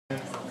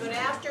Good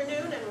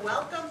afternoon and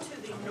welcome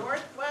to the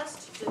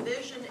Northwest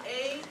Division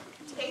A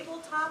Table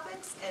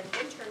Topics and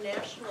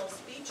International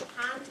Speech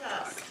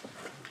Contest.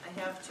 I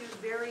have two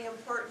very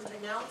important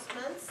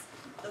announcements.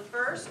 The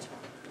first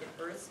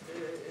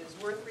is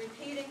worth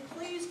repeating.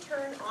 Please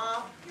turn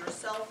off your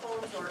cell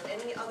phones or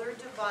any other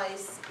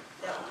device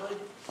that would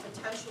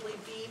potentially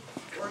beep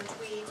or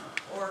tweet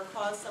or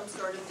cause some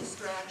sort of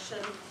distraction.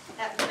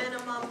 At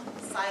minimum,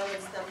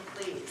 silence them,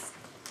 please.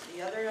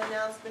 The other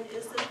announcement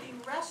is that the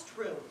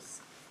restrooms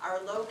are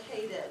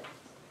located.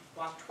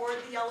 Walk toward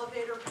the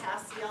elevator,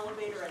 past the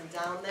elevator, and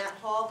down that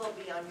hall. They'll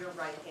be on your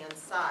right-hand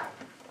side.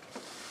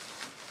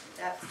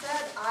 That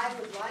said, I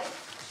would like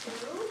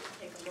to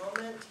take a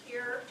moment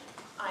here.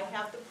 I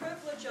have the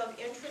privilege of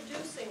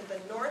introducing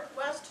the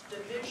Northwest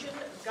Division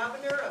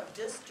Governor of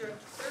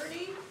District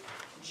 30,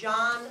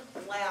 John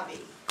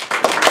Labby.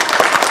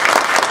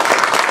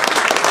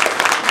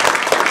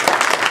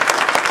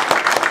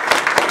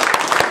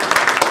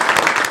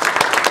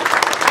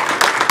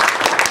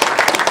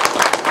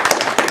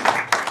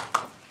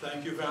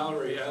 Thank you,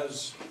 Valerie.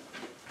 As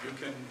you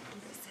can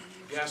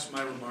guess,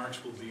 my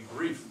remarks will be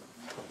brief.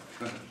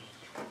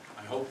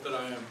 I hope that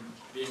I am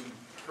being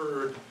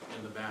heard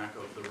in the back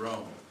of the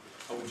room.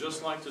 I would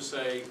just like to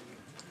say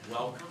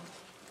welcome,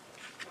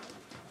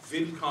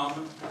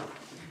 willkommen,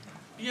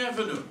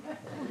 bienvenue.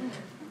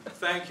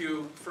 Thank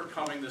you for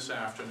coming this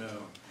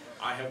afternoon.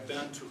 I have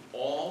been to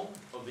all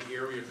of the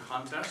area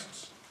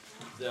contests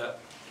that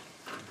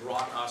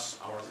brought us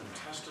our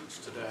contestants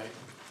today.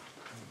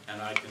 And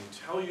I can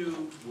tell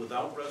you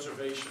without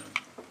reservation,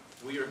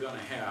 we are going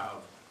to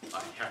have a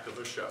heck of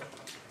a show.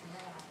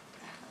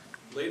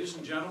 Ladies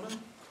and gentlemen,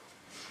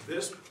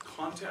 this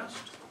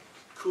contest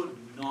could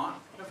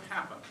not have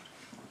happened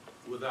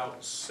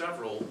without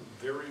several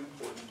very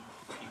important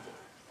people.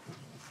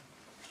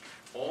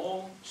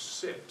 All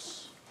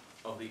 6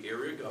 of the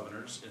area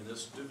governors in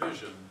this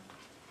division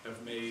have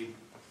made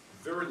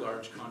very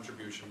large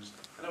contributions,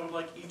 and I would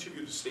like each of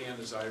you to stand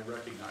as I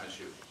recognize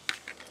you.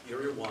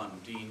 Area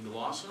 1, Dean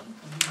Glosson.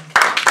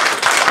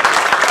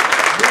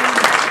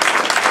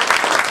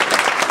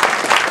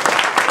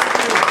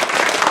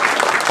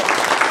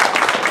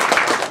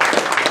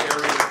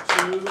 Area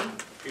 2,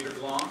 Peter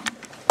Glong.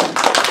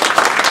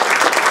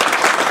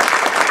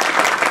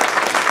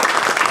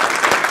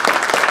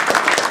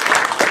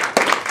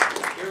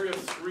 Area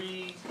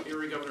 3,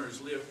 Area Governor is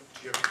Leah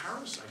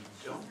Giacaris. I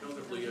don't know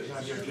that Leah is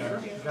here.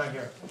 Not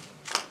here.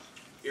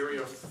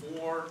 Area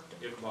 4,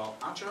 Iqbal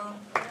Acha.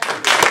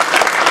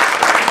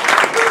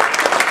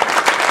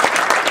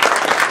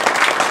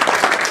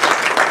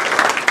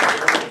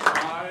 Area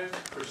 5,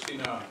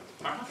 Christina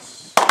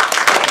Parras.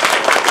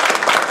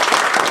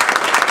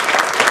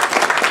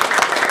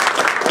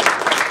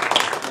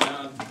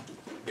 And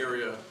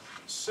Area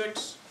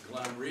 6,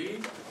 Glenn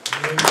Reed.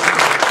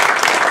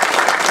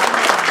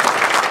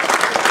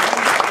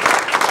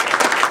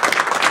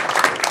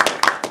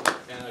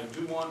 And I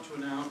do want to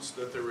announce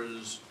that there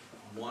is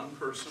one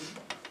person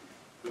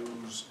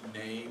whose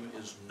name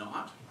is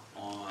not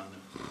on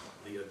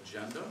the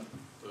agenda,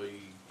 the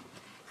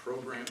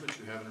program that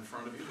you have in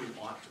front of you, who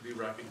ought to be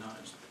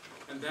recognized,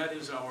 and that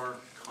is our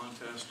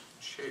contest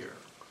chair,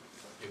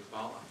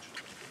 Iqbal Acha.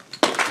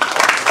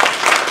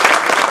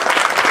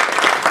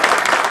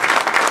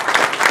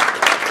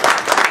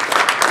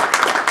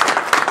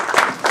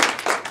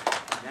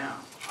 Now,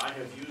 I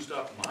have used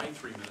up my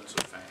 3 minutes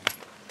of fame,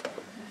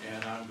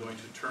 and I'm going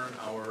to turn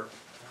our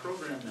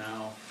program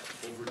now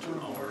over to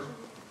our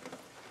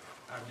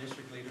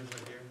district leaders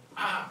are here.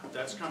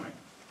 That's coming.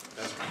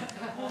 That's coming.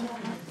 I'm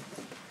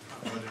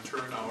going to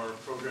turn our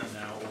program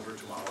now over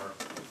to our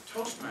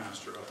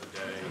Toastmaster of the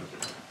day,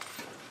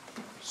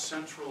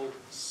 Central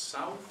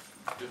South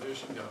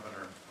Division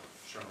Governor,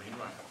 Charlene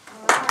Ryan.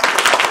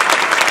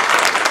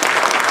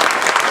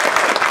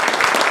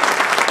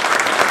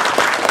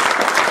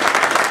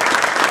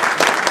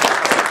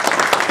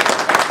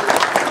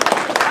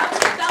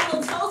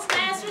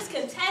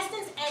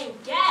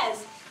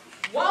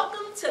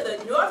 Welcome to the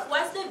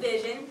Northwest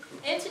Division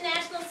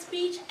International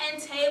Speech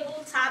and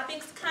Table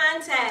Topics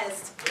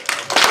Contest. We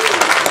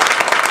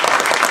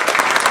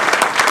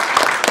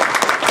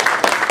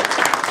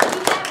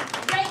have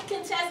great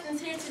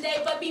contestants here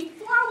today, but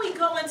before we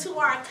go into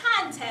our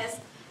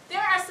contest,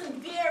 there are some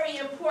very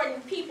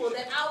important people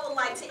that I would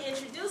like to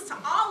introduce to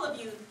all of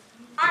you,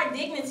 our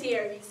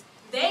dignitaries.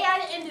 They are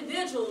the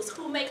individuals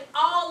who make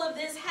all of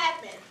this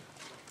happen.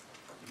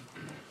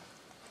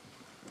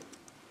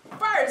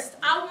 First,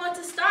 I want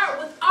to start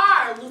with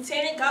our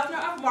Lieutenant Governor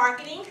of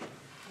Marketing,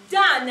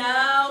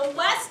 Donna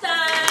Weston.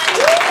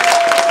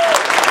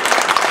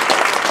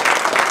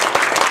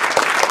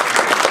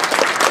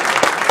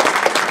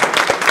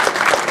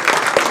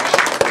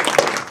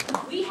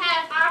 We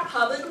have our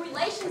Public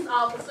Relations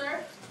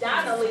Officer,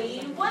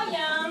 Donnelly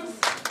Williams.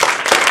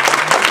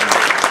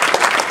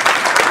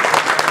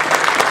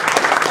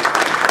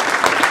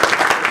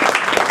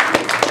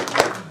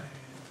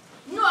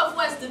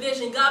 Northwest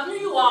Division Governor,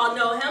 you all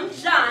know him,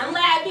 John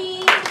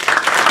Labby.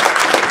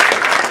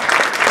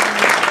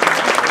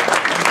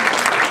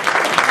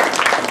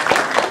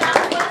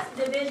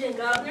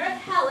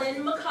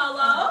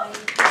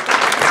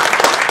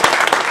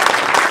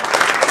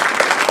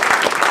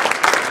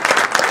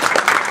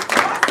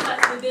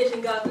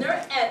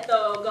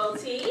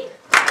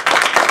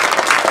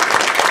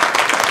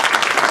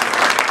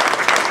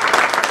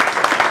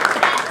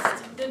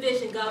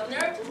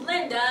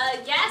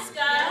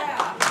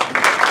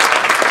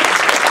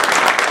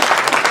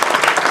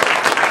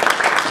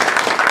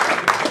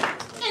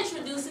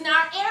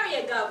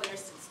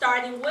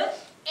 starting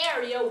with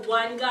Area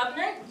 1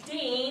 Governor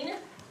Dean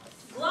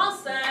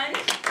Glosson.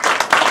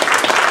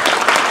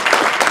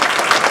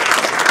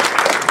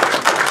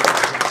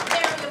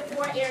 Area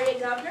 4 Area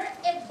Governor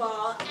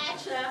Iqbal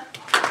Acha.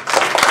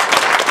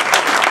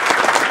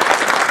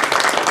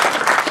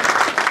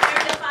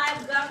 Area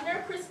 5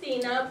 Governor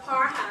Christina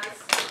Parhas.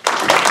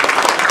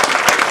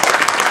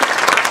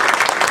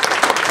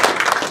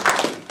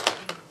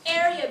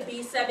 Area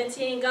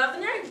B-17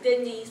 Governor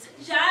Denise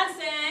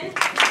Johnson.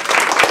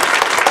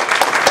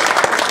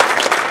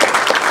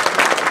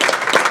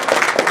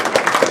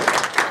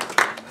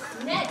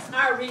 Next,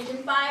 our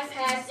Region 5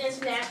 past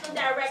international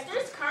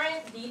directors,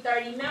 current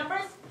D30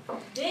 members,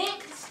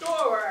 Dick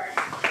Storer.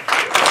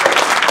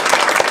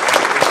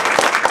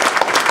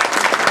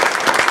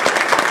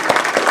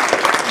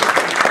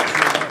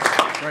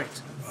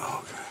 Right.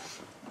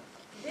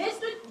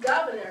 District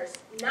Governors,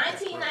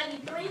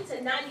 1993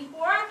 to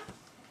 94,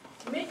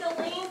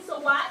 Micheline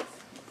Sawat.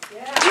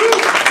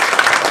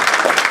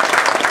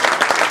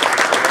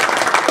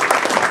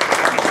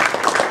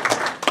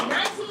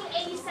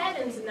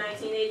 1987 to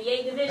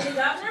 1988, Division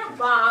Governor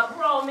Bob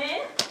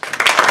Roman.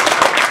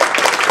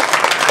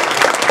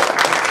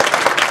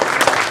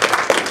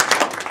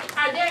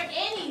 Are there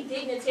any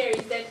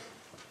dignitaries that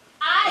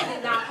I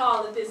did not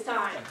call at this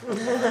time?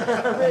 Education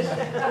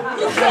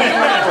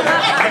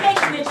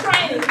and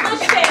training,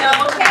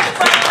 Michelle, okay?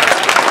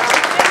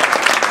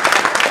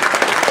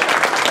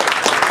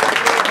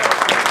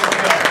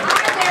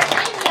 Are there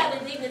any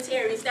other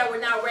dignitaries that were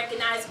not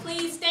recognized?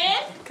 Please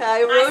stand.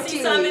 I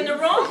see some in the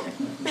room.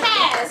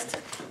 Past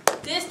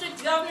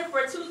District Governor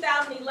for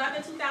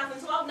 2011,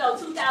 2012, no,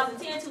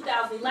 2010,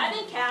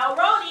 2011, Cal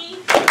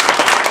Rody.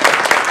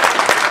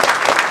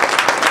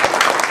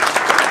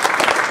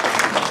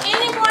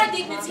 Any more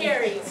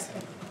dignitaries?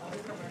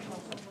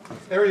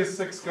 Area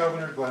 6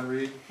 Governor Glenn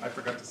Reed. I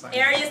forgot to sign.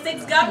 Area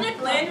 6 Governor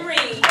Glenn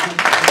Reed.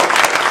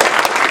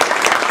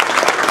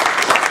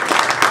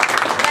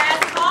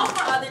 Last call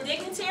for other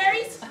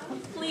dignitaries.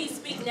 Please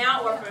speak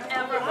now or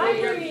forever hold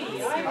your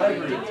peace.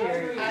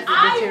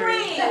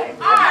 Ivory,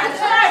 our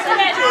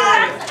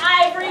treasurer,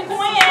 Ivory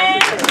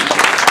Gwen.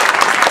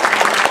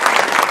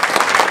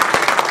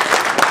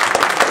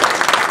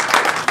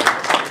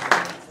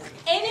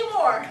 Any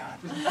more?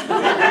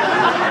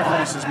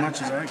 Almost as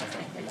much as I can.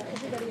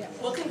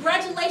 Well,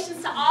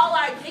 congratulations to all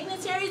our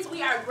dignitaries.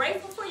 We are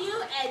grateful for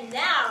you. And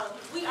now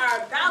we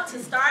are about to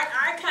start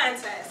our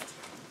contest.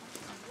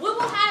 We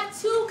will have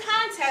two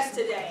contests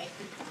today,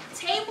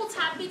 table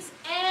topics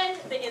and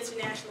the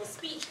international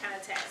speech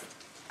contest.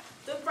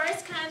 The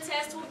first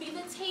contest will be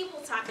the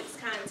table topics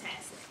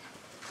contest.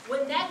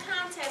 When that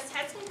contest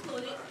has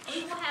concluded,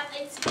 we will have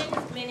a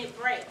 10-minute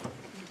break.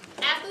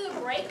 After the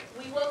break,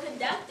 we will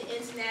conduct the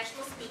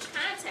international speech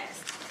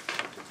contest.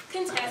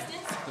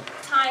 Contestants,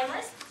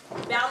 timers,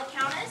 ballot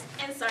counters,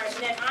 and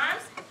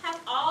sergeant-at-arms have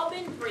all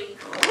been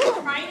briefed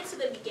prior to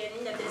the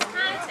beginning of this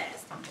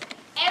contest.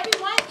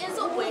 Everyone is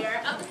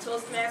aware of the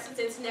Toastmasters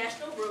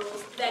International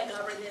rules that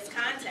govern this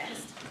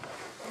contest.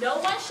 No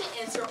one should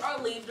enter or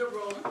leave the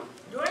room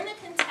during the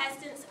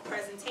contestants'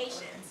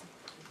 presentations.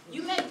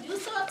 You may do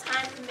so if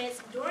time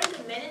permits during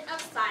the minute of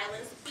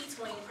silence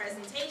between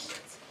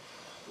presentations.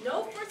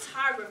 No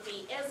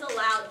photography is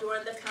allowed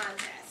during the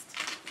contest.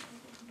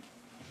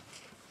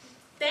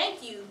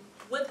 Thank you.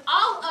 With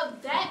all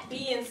of that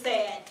being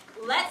said,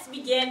 let's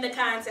begin the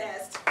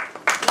contest.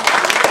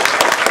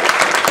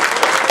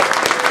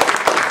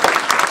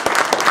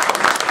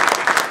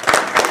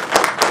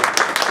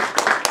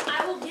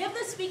 I will give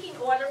the speaking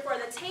order for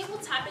the table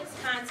topics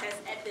contest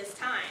at this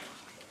time.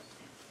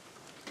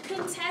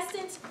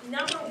 Contestant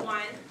number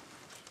 1,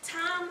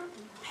 Tom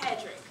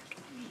Pedrick.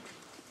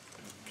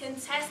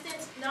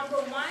 Contestant number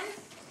 1,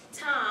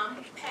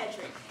 Tom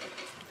Pedrick.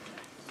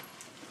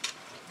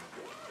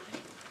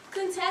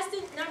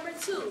 Contestant number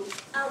 2,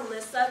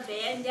 Alyssa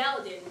Van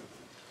Delden.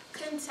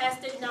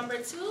 Contestant number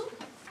 2,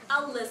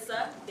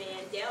 Alyssa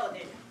Van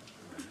Delden.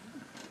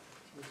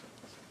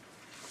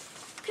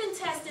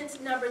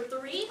 Contestant number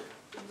 3,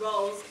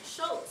 Rose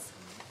Schultz.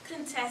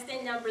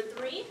 Contestant number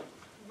 3,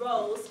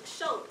 Rose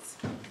Schultz.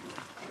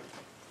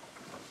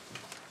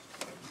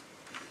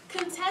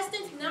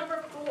 Contestant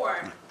number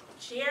 4,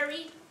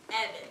 Jerry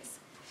Evans.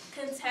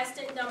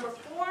 Contestant number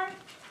 4,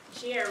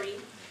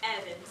 Jerry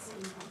Evans.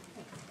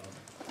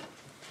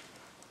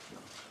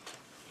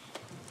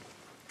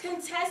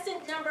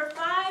 Contestant number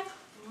 5,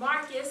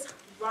 Marcus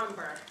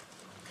Rumber.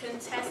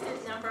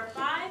 Contestant number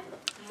 5,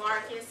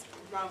 Marcus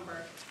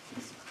Rumber.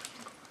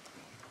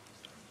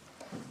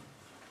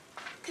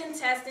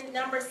 Contestant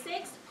number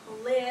 6,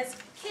 Liz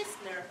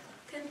Kistner.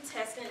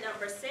 Contestant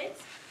number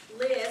 6,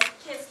 Liz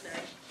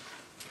Kistner.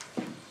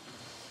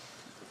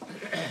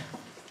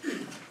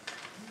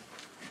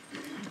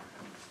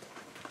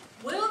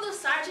 Will the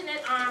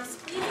Sergeant-at-Arms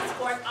please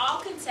escort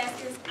all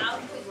contestants out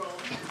of the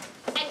room,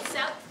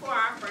 except for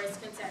our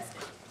first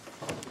contestant?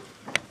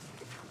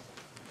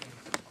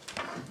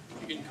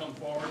 You can come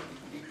forward.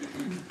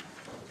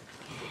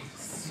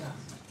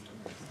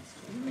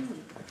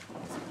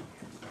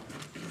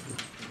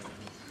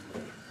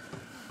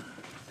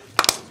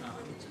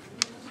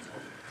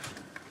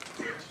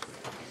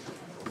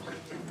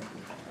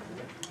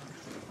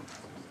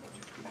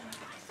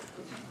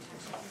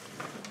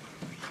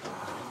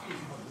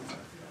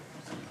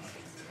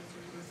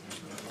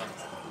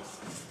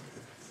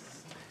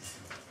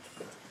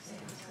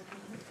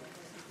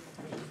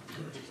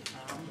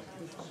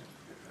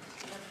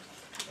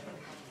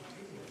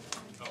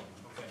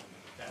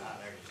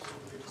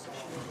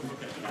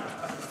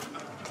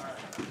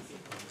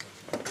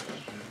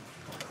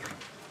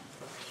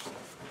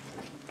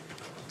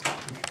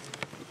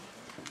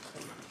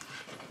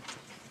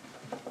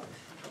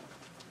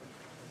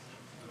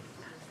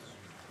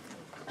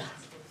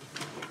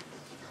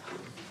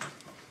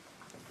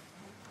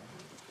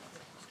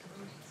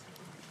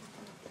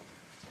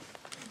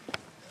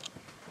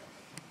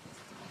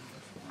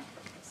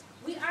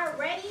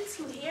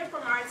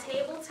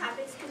 table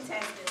topics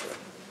contestants.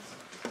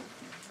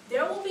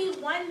 There will be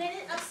 1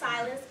 minute of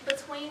silence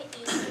between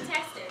each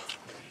contestant.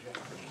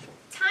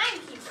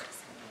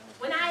 Timekeepers,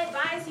 when I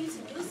advise you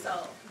to do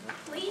so,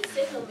 please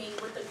signal me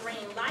with the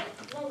green light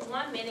when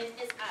 1 minute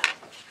is up.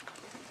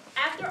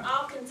 After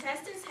all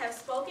contestants have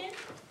spoken,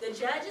 the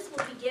judges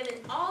will be given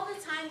all the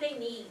time they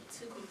need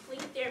to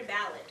complete their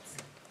ballots.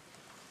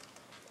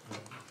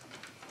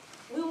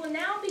 We will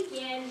now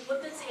begin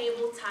with the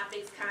table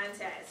topics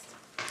contest.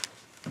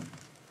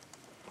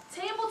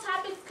 Table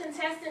topics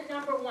contestant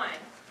number 1,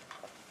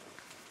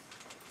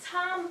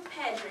 Tom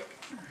Pedrick.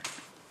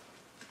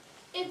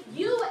 If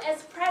you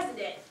as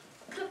president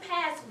could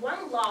pass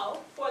one law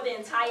for the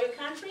entire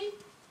country,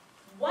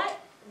 what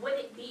would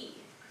it be?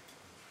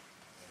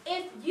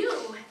 If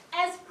you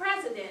as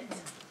president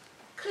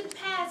could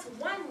pass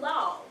one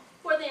law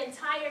for the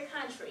entire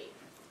country,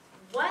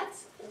 what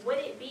would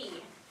it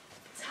be?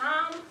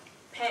 Tom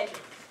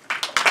Pedrick.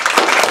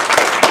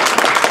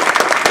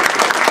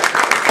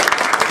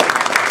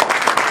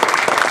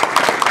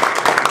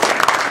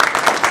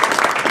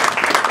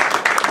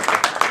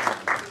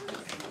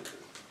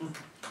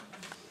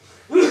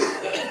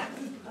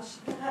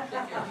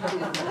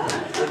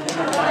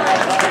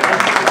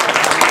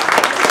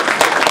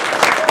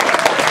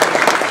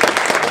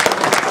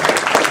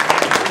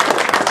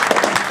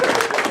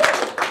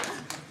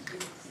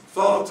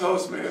 Fellow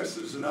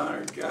Toastmasters and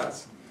honored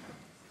guests,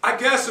 I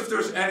guess if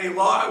there's any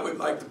law I would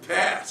like to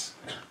pass,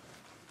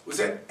 was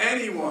that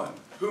anyone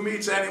who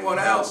meets anyone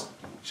else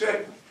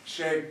should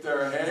shake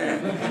their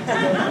hand.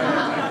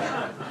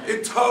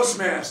 In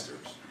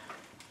Toastmasters,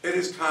 it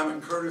is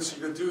common courtesy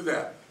to do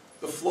that.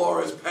 The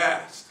floor is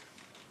passed.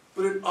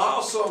 But it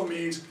also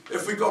means,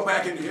 if we go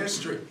back in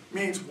history,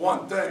 means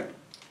one thing.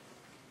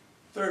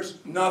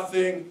 There's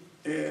nothing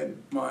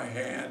in my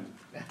hand.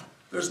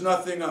 There's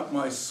nothing up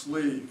my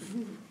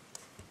sleeve.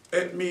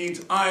 It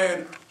means I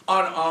am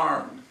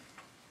unarmed.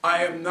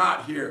 I am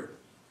not here.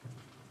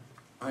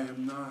 I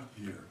am not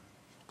here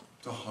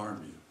to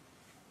harm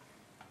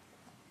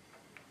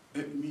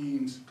you. It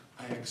means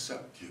I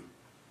accept you.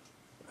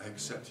 I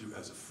accept you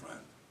as a friend.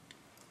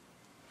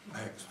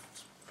 I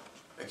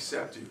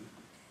accept you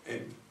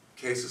in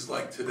cases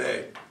like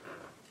today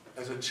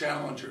as a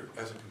challenger,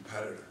 as a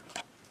competitor.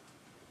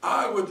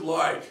 I would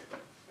like,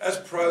 as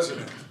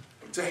president,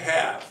 to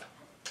have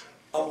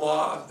a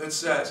law that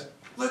says,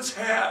 let's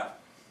have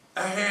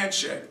a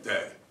handshake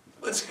day.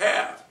 Let's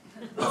have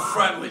a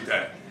friendly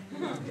day.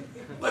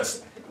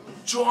 Let's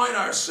join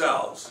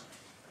ourselves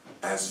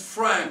as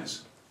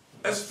friends,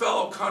 as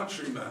fellow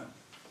countrymen,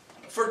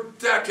 for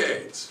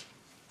decades,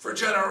 for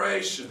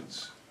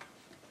generations.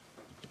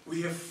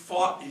 We have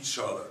fought each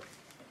other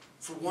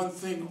for one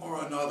thing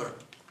or another.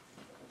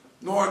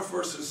 North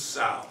versus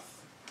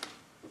South,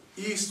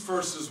 East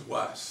versus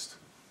West,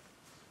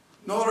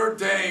 Notre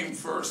Dame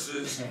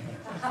versus...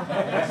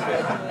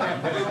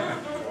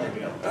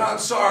 And I'm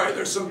sorry,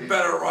 there's some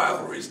better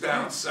rivalries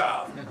down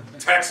south.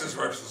 Texas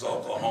versus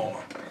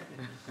Oklahoma.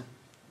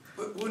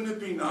 But wouldn't it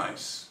be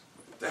nice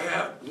to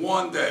have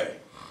one day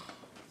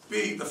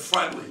be the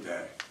friendly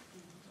day?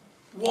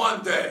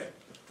 One day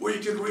where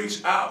you could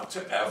reach out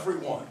to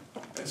everyone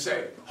and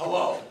say,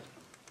 hello,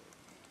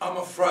 I'm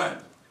a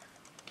friend.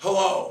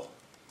 Hello,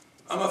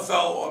 I'm a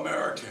fellow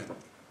American.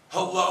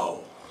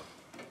 Hello,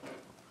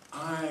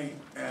 I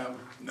am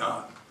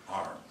not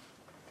armed.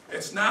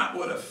 It's not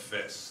with a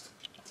fist.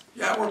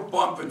 Yeah, we're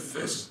bumping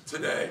fists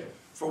today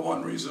for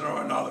one reason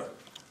or another.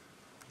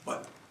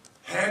 But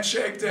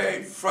handshake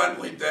day,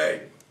 friendly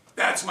day,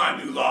 that's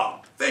my new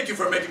law. Thank you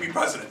for making me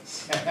president.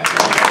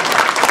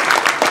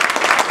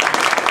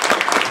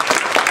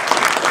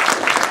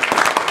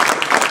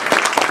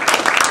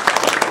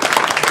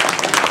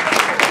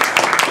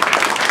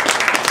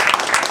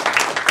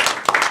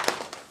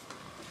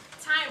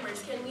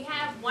 Timers, can we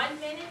have 1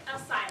 minute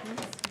of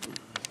silence?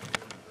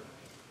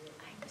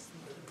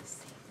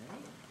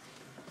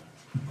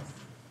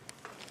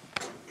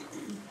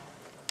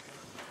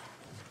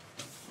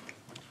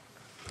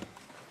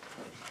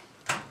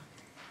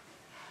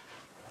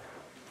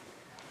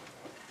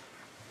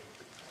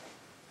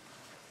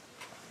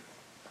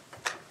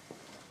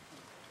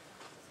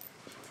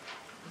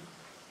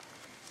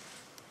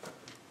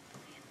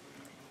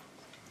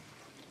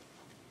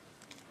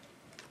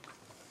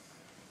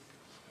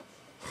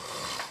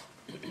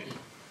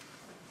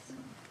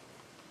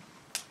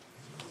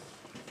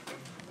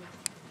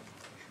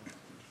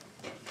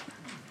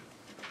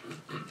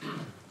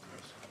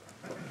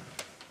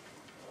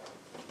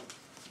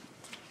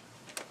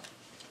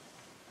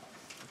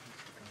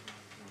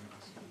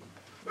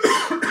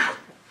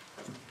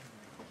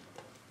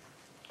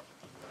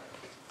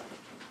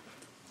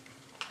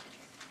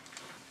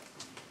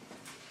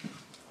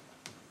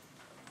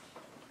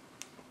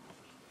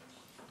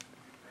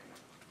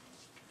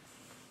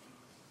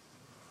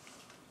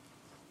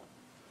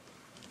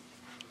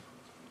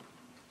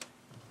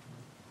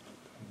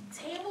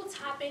 Table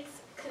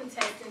topics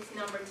contestants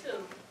number 2.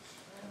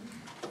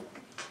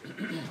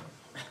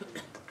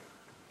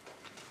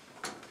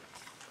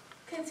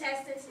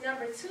 Contestant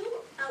number 2,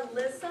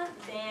 Alyssa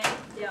Van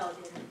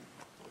Delden.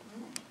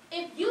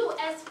 If you,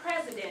 as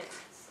president,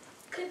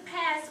 could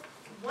pass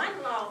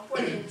one law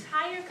for the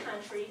entire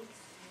country,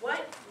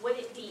 what would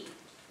it be?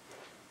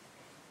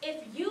 If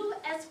you,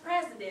 as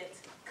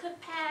president,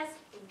 could pass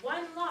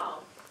one law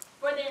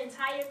for the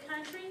entire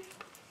country,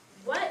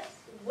 what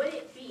would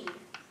it be?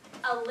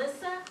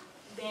 Alyssa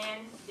Van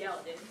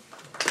Delden.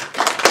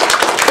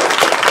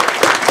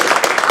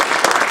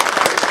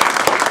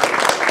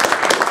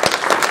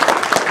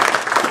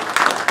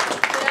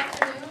 Good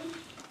afternoon,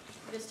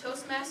 Ms.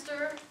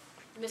 Toastmaster,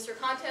 Mr.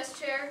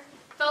 Contest Chair,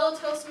 fellow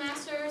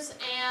Toastmasters,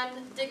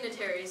 and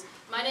dignitaries.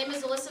 My name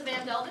is Alyssa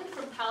Van Delden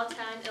from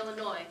Palatine,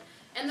 Illinois.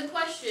 And the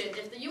question,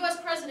 if the U.S.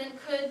 President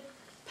could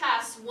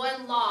pass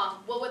one law,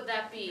 what would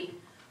that be?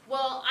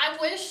 Well, I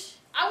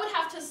would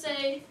have to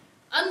say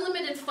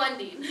unlimited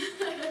funding.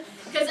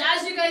 Because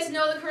as you guys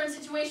know, the current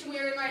situation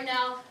we're in right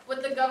now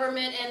with the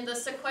government and the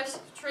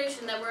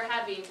sequestration that we're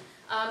having,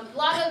 a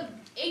lot of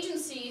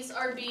agencies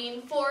are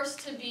being forced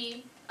to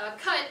be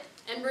cut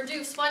and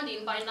reduce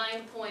funding by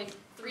 9.3%,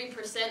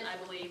 I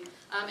believe.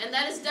 And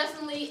that is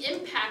definitely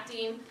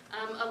impacting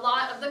a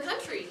lot of the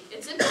country.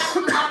 It's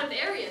impacting a lot of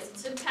areas.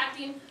 It's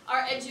impacting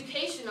our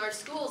education, our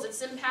schools.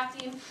 It's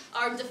impacting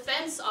our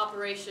defense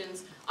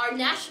operations, our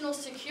national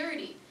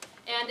security.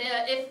 And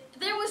if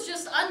there was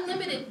just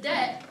unlimited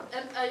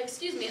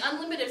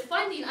unlimited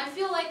funding, I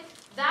feel like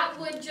that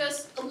would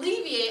just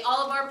alleviate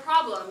all of our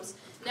problems.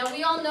 Now,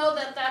 we all know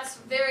that that's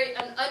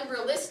an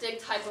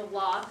unrealistic type of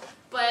law,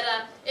 but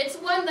it's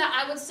one that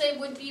I would say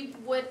would be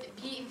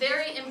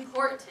very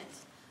important.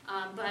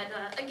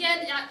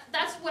 Again,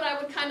 that's what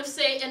I would kind of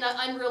say in an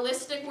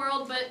unrealistic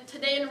world, but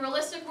today in a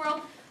realistic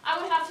world, I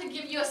would have to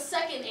give you a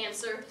second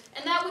answer,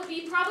 and that would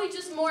be probably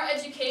just more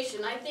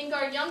education. I think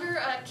our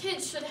younger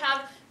kids should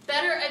have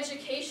better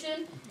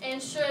education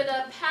and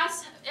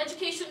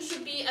education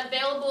should be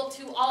available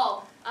to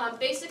all,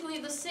 basically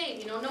the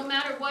same, no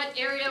matter what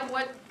area,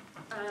 what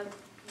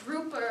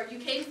group you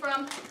came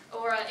from,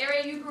 or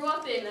area you grew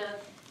up in.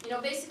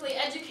 Basically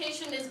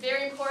education is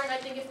very important. I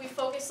think if we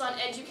focus on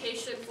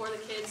education for the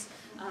kids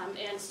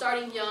and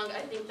starting young, I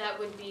think that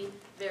would be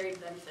very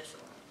beneficial.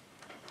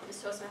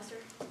 Ms. Toastmaster?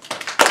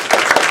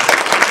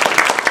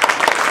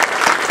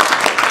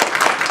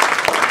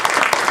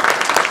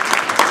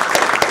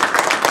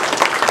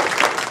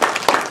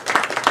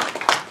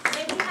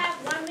 May we have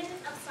 1 minute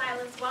of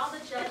silence while the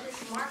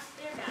judges mark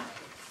their ballots.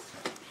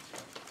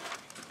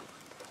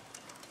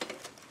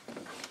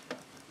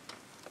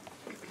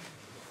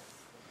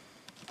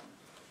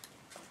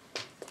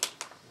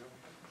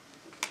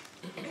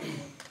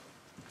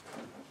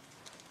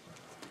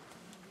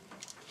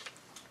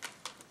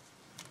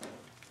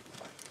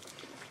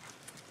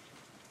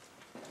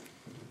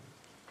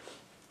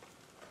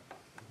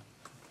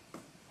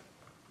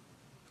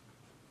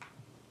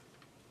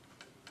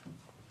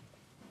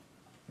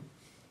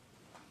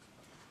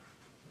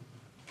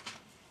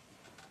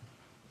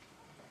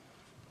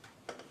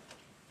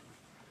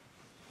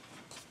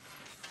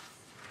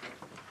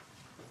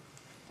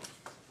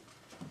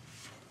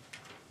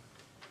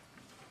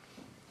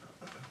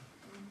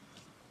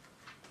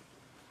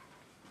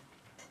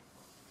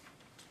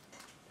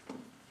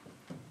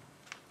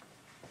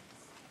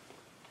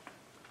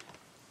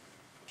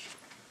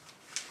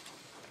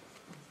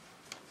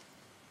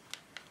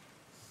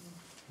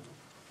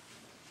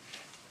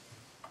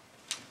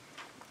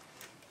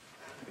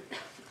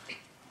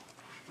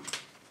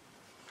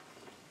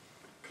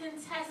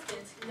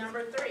 Contestant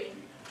number 3.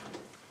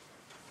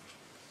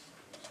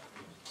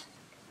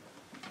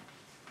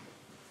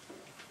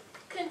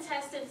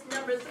 Contestant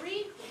number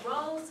 3,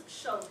 Rose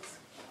Schultz.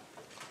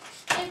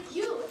 If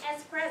you,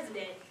 as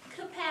president,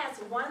 could pass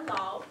one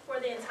law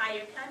for the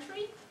entire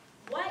country,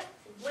 what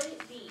would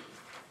it be?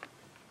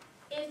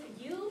 If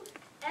you,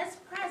 as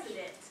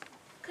president,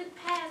 could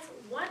pass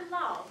one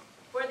law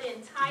for the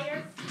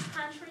entire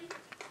country,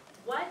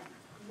 what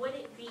would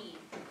it be?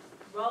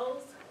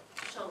 Rose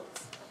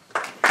Schultz.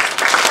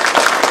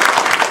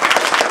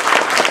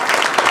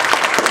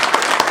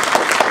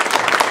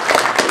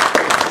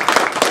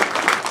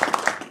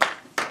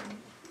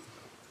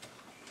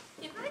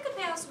 If I could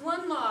pass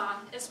one law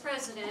as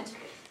president,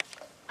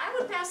 I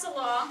would pass a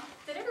law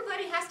that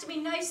everybody has to be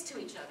nice to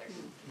each other.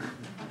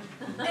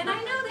 And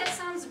I know that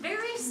sounds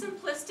very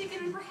simplistic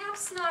and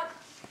perhaps not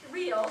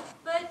real,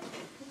 but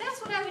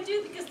that's what I would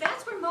do because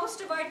that's where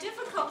most of our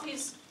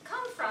difficulties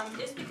come from,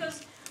 is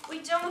because we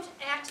don't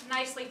act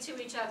nicely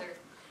to each other.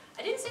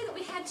 I didn't say that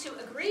we had to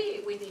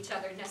agree with each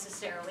other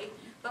necessarily,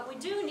 but we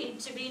do need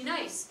to be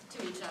nice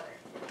to each other.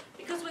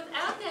 Because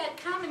without that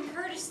common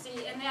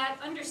courtesy and that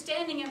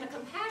understanding and the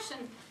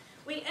compassion,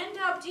 we end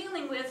up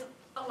dealing with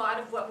a lot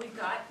of what we've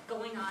got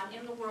going on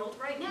in the world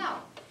right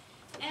now.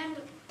 And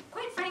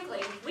quite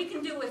frankly, we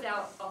can do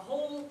without a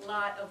whole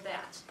lot of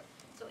that.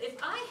 So if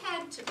I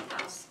had to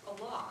pass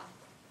a law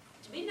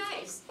to be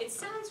nice, it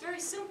sounds very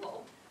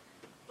simple,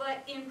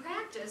 but in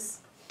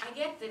practice, I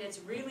get that it's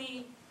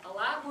really a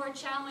lot more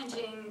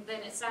challenging than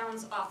it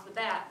sounds off the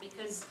bat,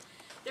 because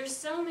there's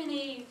so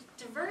many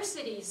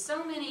diversities,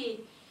 so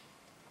many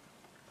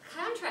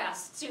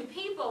contrasts to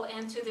people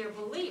and to their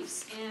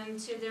beliefs and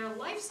to their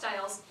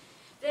lifestyles,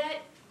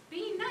 that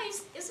being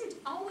nice isn't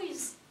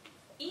always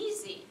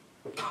easy.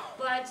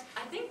 But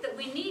I think that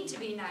we need to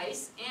be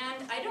nice,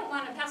 and I don't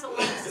want to pass a law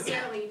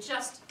necessarily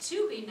just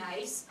to be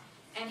nice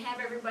and have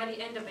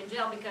everybody end up in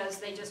jail because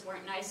they just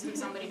weren't nice and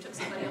somebody took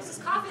somebody else's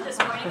coffee this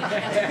morning and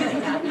that's really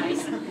not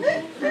nice.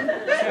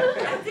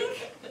 I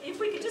think if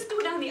we could just go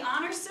down the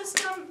honor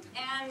system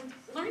and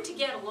learn to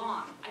get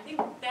along, I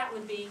think that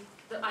would be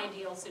the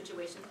ideal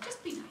situation.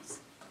 Just be nice.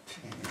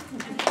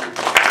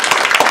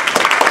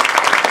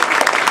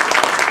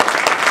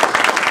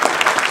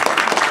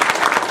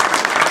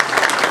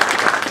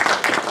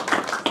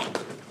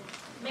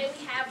 May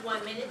we have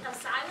 1 minute of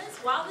silence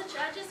while the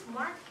judges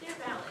mark their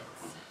ballots.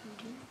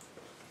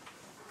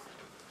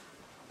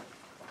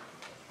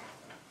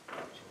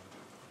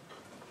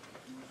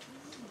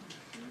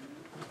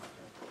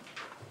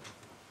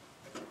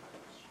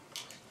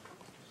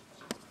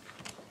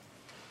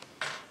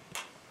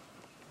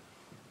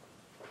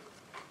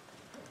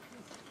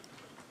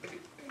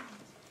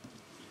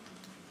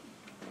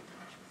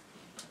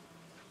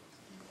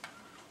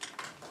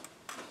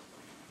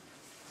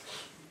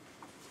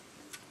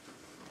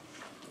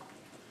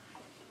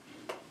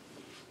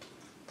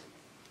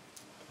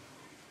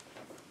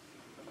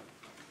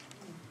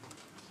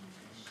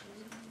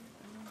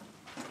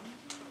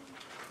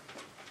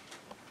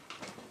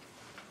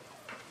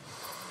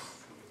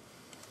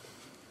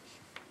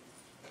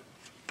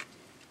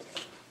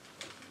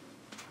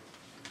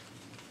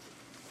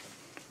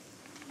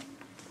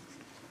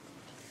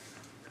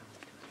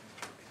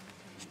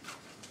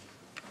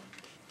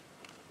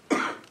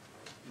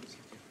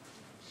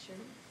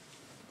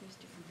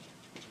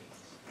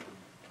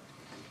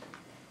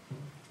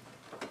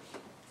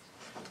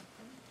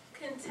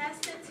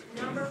 Contestant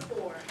number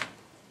 4.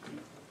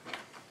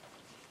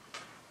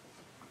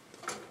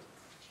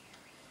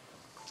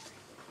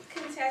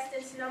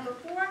 Contestant number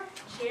 4,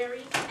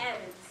 Jerry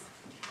Evans.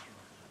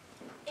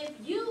 If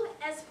you,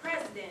 as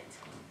president,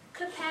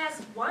 could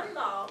pass one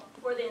law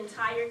for the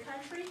entire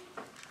country,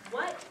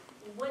 what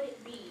would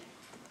it be?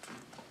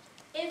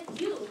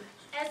 If you,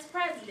 as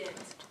president,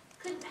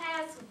 could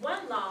pass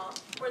one law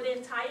for the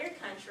entire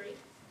country,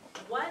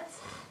 what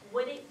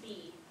would it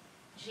be?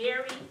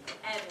 Jerry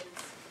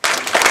Evans.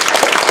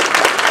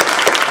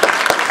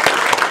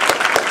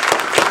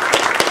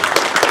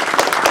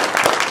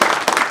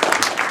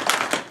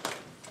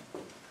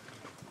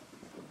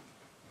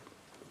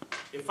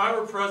 If I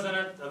were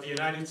President of the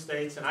United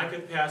States and I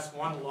could pass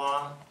one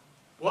law,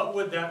 what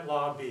would that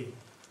law be?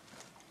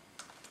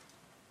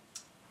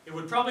 It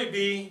would probably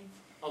be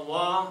a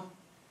law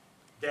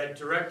that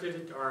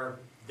directed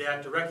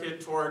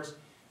towards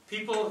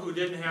people who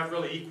didn't have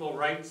really equal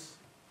rights.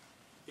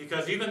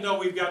 Because even though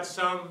we've got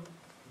some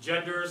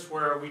genders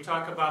where we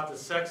talk about the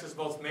sex as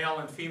both male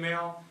and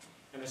female,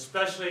 and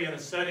especially in a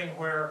setting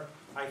where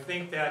I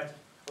think that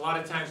a lot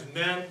of times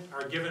men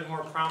are given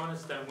more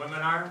prominence than women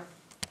are,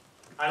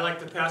 I like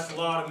to pass a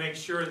law to make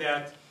sure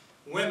that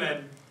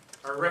women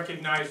are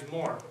recognized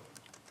more.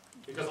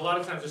 Because a lot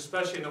of times,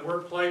 especially in the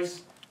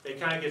workplace, they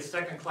kind of get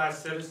second-class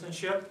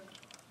citizenship.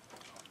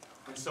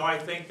 And so I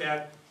think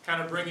that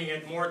kind of bringing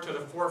it more to the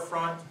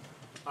forefront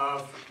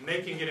of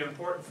making it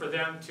important for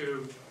them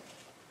to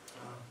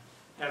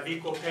have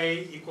equal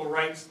pay, equal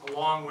rights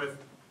along with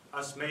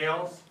us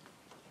males.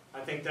 I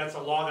think that's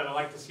a law that I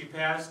like to see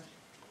passed.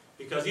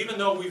 Because even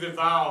though we've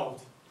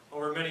evolved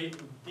over many,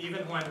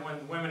 even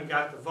when women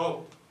got the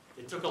vote,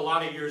 it took a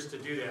lot of years to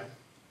do that.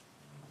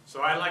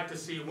 So I like to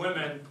see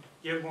women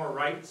get more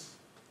rights,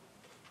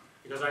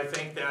 because I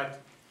think that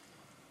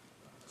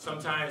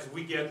sometimes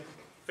we get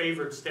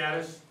favored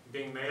status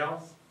being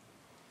males.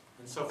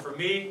 And so for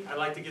me, I'd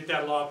like to get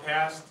that law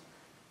passed,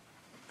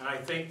 and I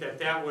think that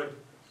that would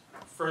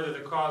further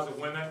the cause of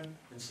women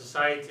in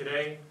society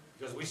today,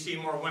 because we see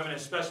more women,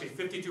 especially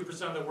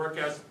 52% of the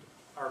workers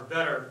are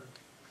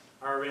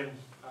in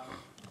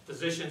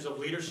positions of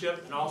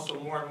leadership, and also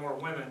more and more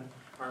women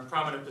are in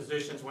prominent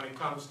positions when it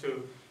comes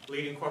to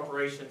leading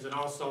corporations and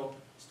also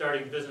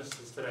starting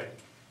businesses today.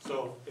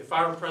 So if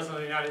I were President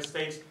of the United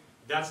States,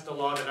 that's the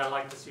law that I'd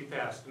like to see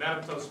passed.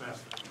 Madam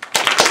Toastmaster.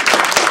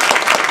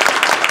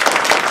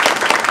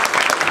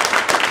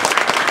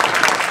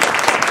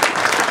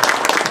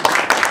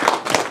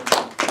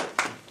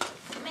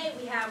 May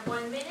we have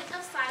 1 minute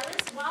of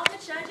silence while the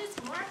judges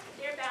mark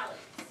their ballots.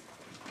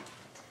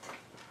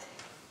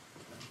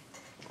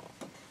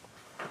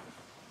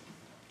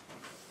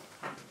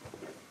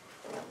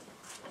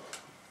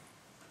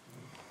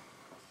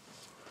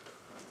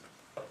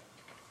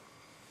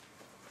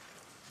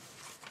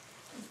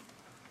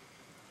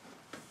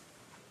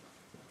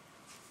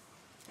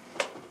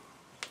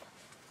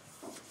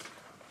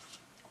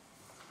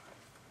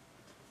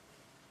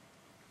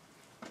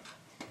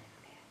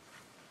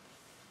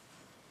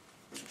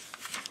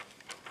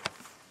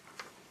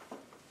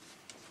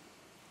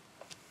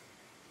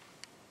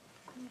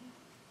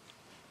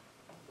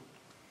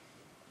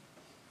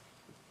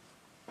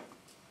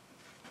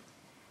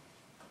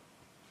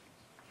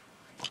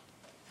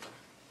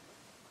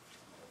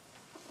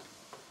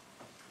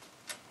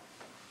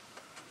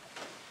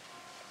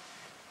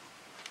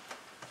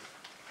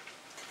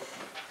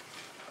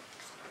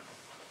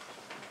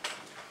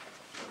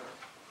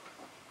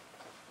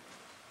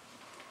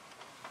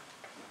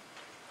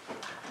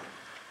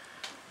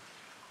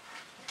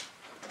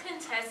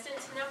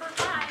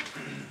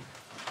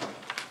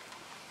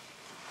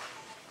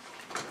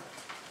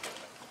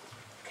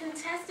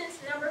 Contestant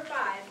number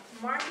 5,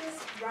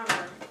 Marcus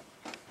Rummer.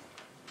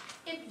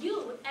 If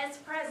you, as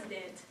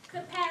president,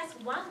 could pass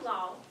one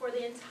law for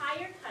the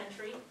entire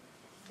country,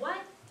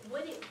 what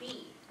would it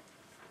be?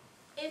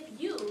 If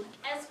you,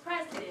 as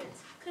president,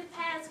 could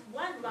pass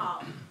one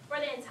law for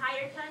the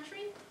entire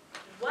country,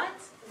 what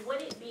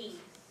would it be?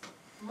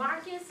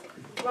 Marcus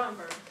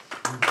Rummer.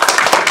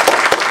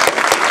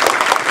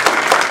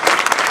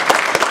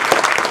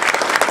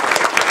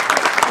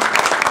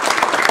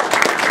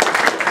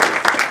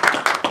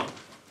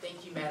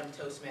 Thank you, Madam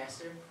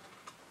Toastmaster,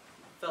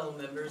 fellow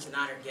members and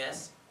honored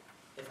guests.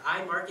 If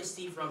I, Marcus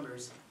Steve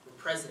Rumbers, were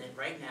president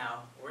right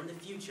now or in the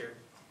future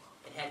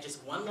and had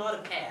just one law to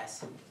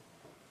pass,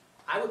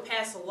 I would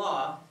pass a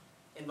law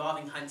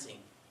involving hunting.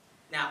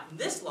 Now, in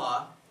this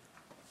law,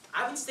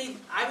 I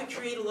would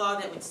create a law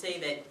that would say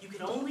that you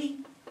can only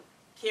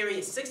carry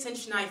a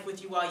 6-inch knife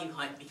with you while you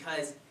hunt,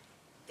 because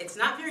it's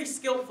not very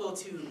skillful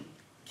to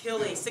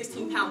kill a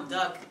 16-pound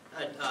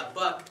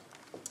buck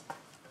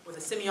with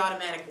a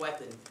semi-automatic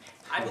weapon.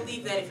 I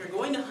believe that if you're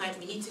going to hunt,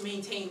 we need to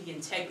maintain the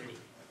integrity.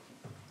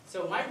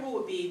 So my rule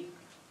would be,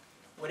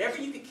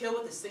 whatever you could kill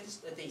with a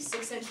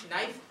 6-inch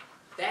knife,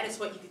 that is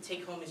what you could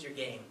take home as your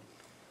game.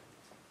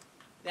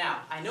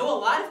 Now, I know a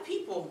lot of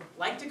people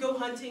like to go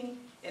hunting,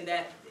 and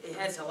that it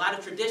has a lot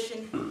of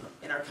tradition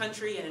in our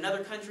country and in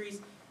other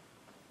countries.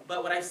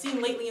 But what I've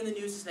seen lately in the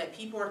news is that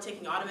people are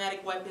taking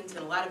automatic weapons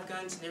and a lot of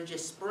guns, and they're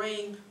just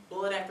spraying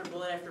bullet after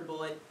bullet after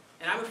bullet.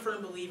 And I'm a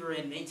firm believer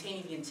in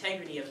maintaining the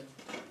integrity of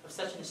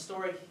such an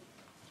historic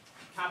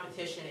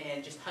competition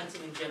and just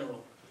hunting in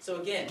general.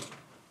 So again,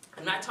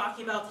 I'm not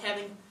talking about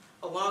having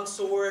a long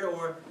sword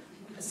or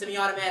a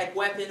semi-automatic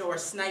weapon or a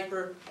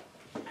sniper.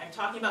 I'm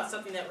talking about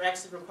something that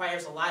actually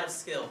requires a lot of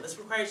skill. This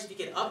requires you to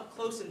get up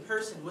close in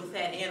person with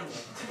that animal.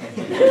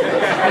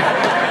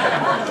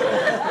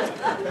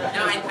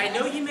 Now, I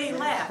know you may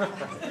laugh,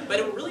 but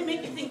it will really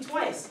make you think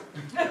twice.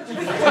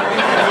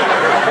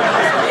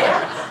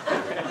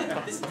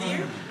 This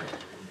deer,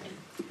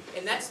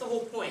 and that's the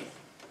whole point.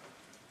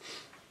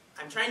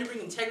 I'm trying to bring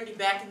integrity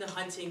back into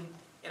hunting,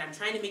 and I'm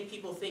trying to make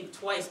people think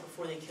twice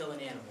before they kill an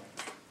animal.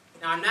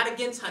 Now, I'm not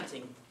against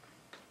hunting.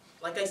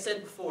 Like I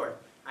said before,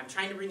 I'm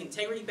trying to bring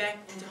integrity back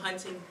into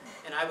hunting,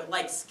 and I would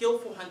like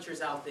skillful hunters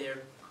out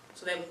there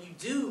so that when you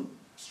do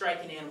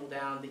strike an animal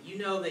down, that you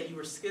know that you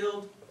were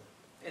skilled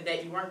and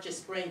that you aren't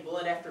just spraying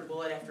bullet after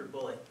bullet after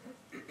bullet.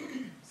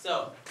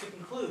 So, to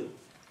conclude,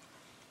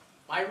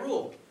 my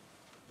rule,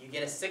 you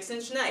get a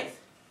 6-inch knife,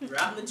 you're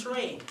out in the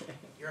terrain,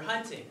 you're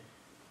hunting.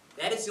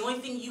 That is the only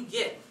thing you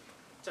get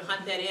to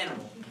hunt that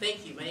animal.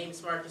 Thank you. My name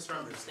is Marcus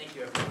Rumbers. Thank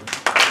you, everyone.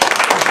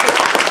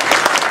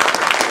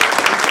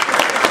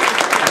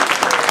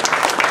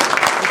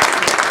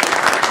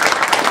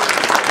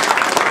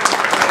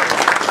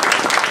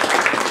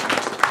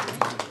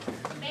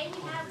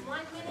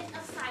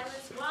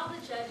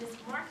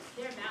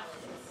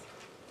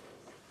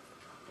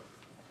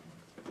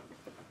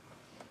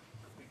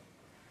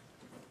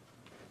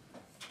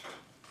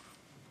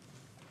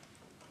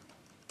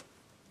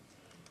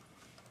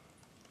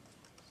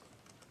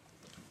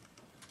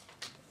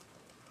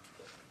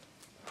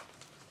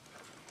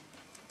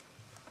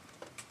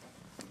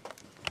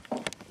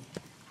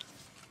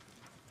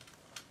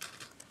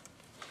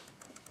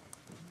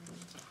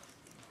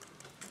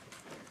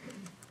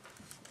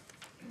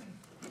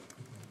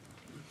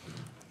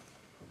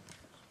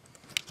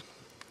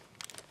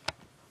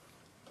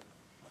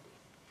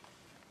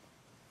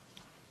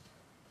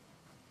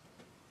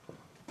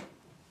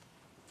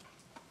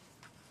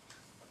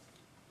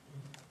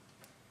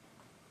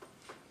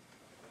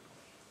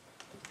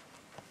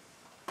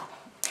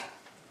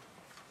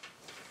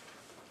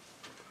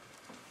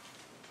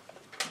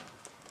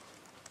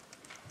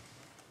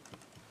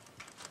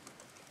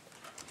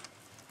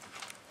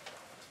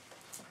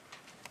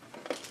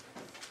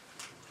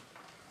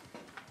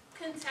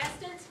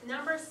 Contestant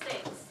number 6.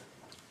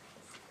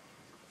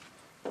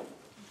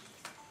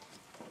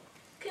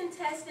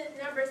 Contestant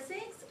number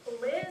 6,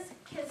 Liz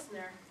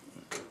Kistner.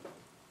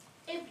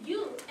 If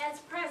you, as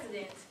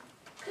president,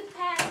 could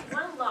pass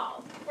one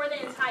law for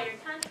the entire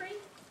country,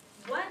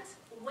 what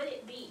would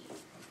it be?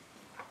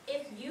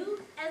 If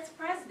you, as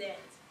president,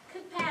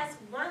 could pass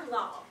one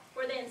law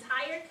for the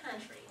entire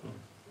country,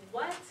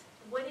 what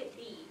would it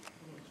be?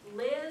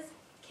 Liz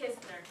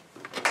Kistner.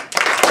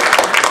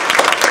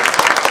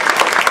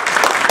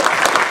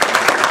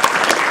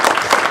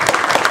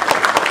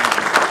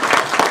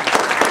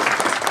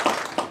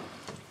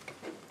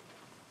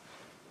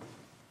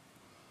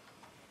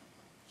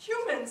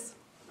 Humans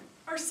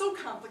are so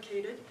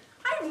complicated.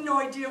 I have no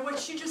idea what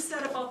she just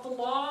said about the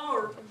law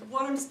or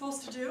what I'm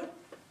supposed to do.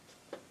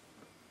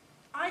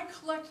 I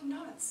collect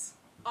nuts.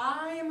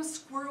 I am a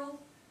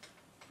squirrel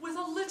with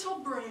a little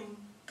brain.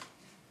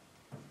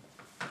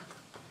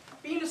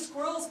 Being a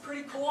squirrel is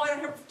pretty cool. I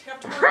don't have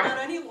to worry about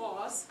any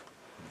laws.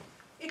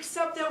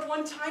 Except that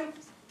one time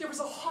there was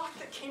a hawk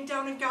that came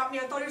down and got me.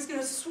 I thought he was going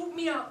to swoop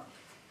me up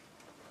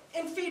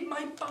and feed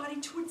my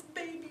body to its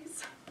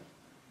babies.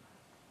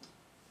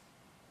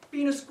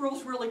 Being a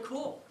squirrel's really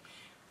cool.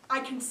 I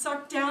can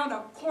suck down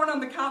a corn on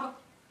the cob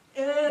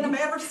in a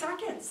matter of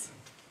seconds.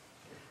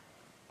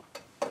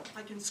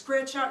 I can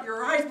scratch out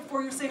your eyes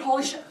before you say,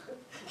 holy shit.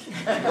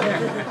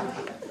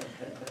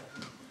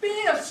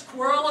 Being a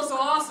squirrel is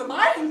awesome.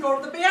 I can go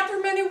to the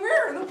bathroom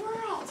anywhere in the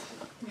world.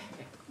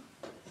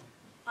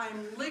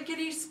 I'm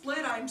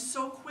lickety-split. I'm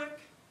so quick.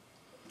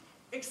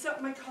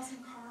 Except my cousin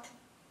Carl.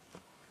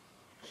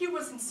 He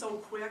wasn't so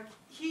quick.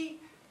 He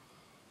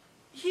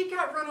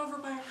got run over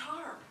by a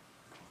car.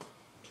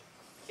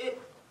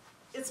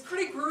 It's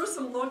pretty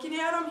gruesome looking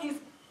at him. He's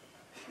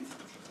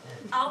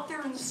out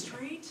there in the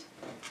street.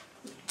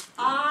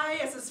 I,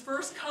 as his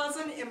first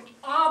cousin, am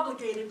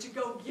obligated to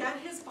go get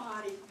his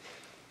body.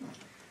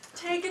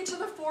 Take it to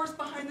the forest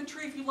behind the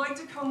tree. If you'd like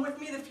to come with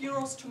me, the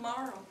funeral's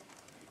tomorrow.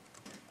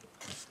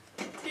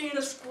 Being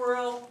a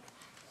squirrel,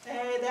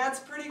 hey, that's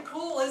pretty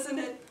cool, isn't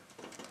it?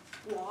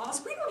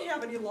 Laws? We don't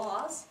have any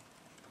laws.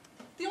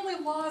 The only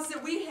laws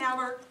that we have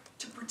are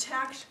to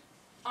protect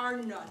our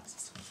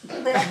nuts.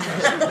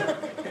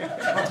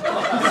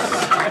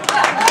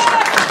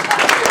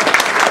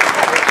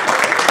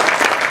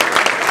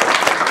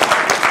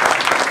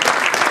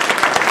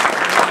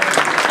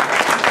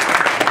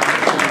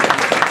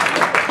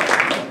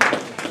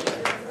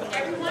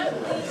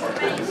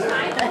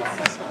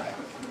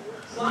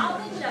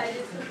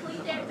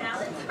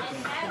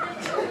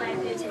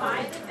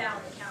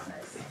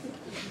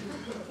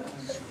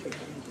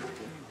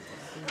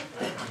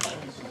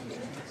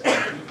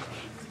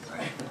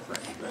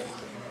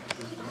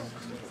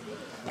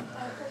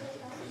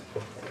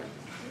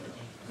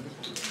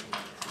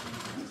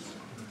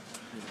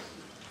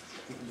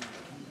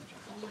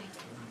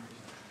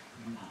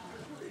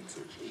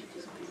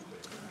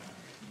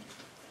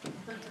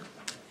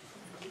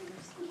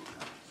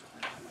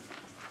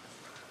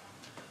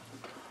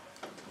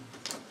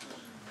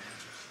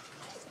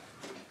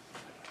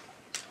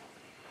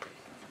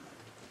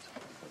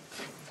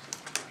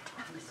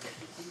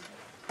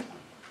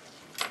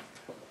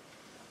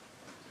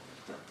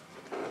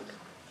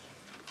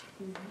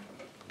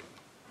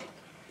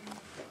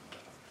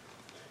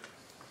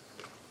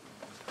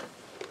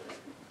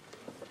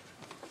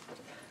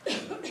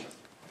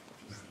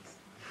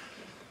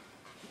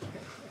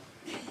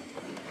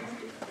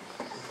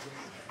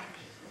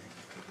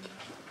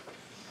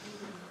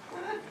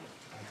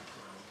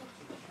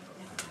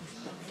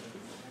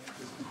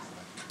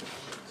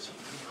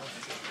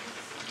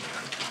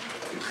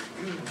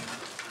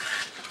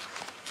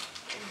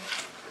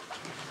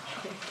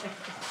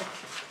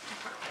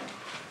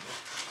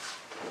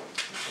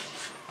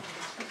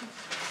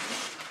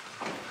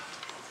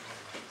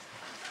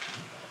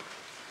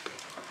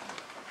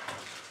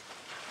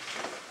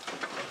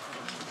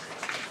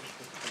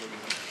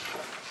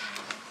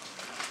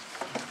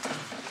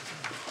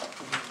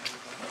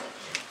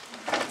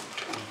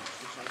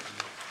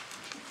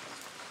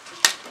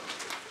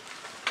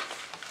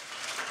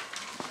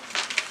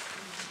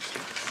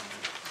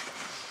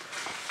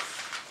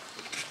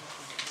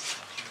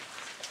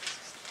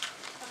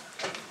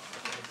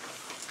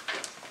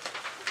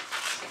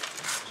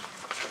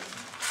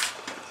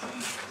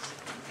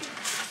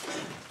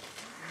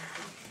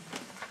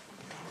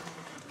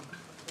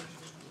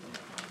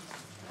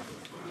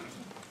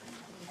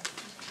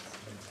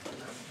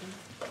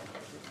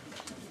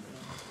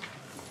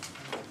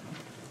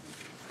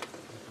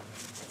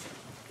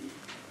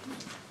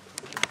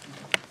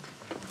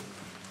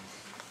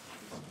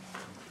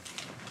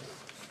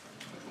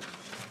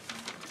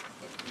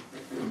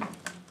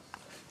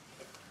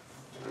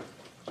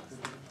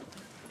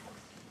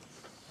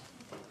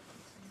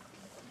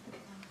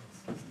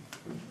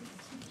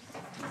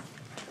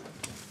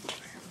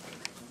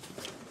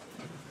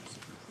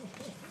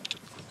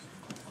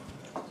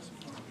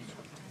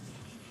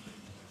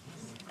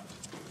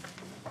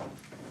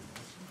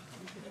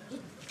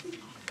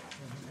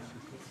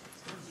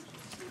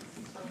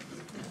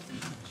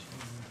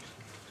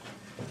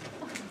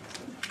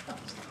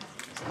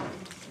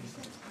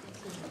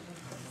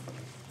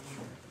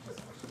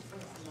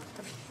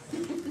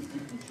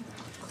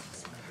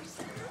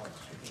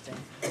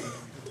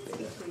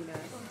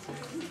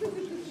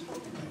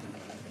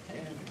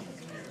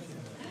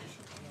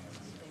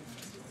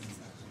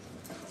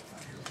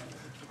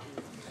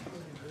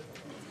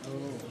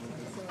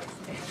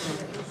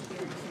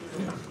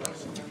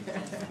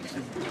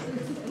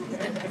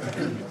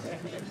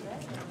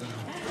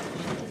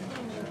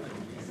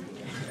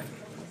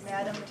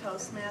 Madam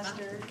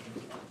Toastmaster,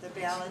 the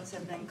ballots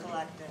have been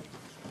collected.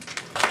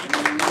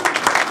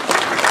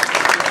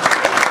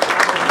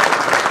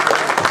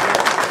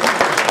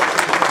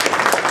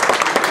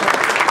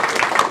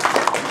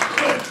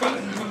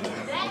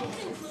 That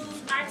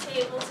concludes our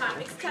table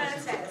topics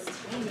contest.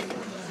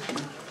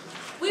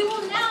 We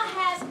will now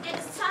have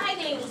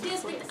exciting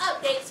district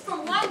updates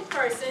from one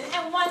person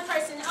and one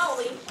person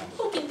only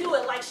who can do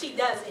it like she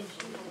does it.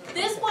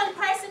 This one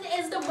person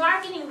is the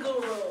marketing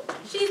guru.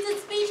 She's the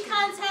speech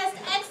contest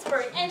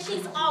expert, and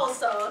she's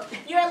also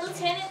your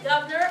Lieutenant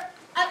Governor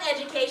of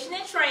Education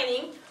and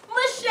Training,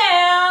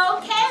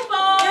 Michelle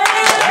Campbell.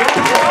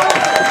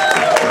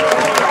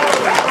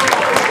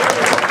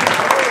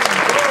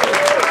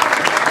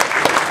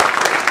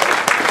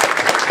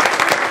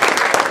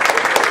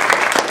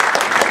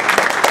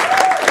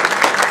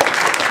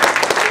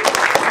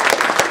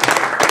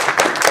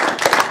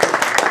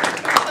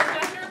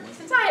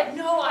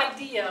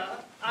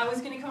 I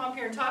was going to come up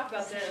here and talk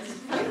about this.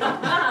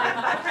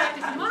 I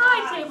practiced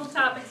my table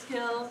topic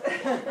skills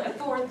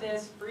for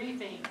this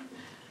briefing.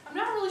 I'm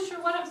not really sure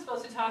what I'm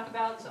supposed to talk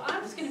about, so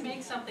I'm just going to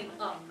make something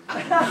up. But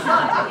it's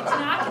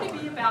not going to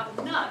be about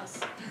nuts.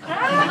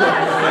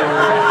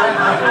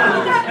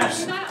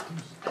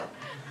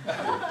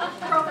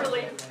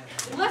 Appropriately.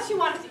 Unless you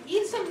wanted to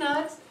eat some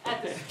nuts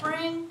at the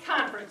spring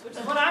conference, which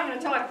is what I'm going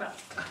to talk about.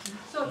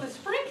 So at the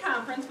spring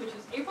conference, which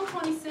is April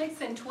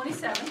 26th and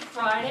 27th,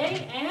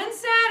 Friday and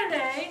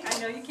Saturday, I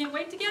know you can't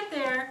wait to get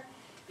there.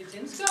 It's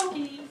in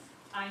Skokie.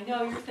 I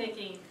know you're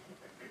thinking,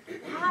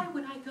 why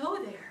would I go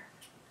there?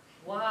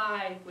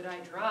 Why would I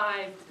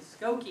drive to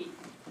Skokie?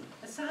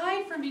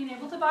 Aside from being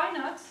able to buy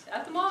nuts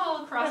at the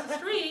mall across the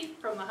street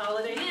from the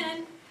Holiday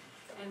Inn,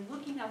 and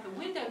looking out the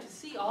window to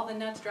see all the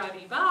nuts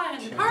driving by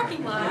in the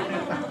parking lot,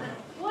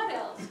 what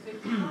else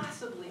could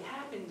possibly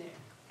happen there?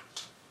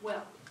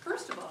 Well,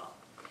 first of all,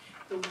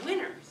 the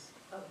winners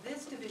of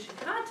this division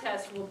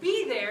contest will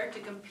be there to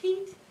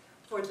compete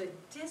for the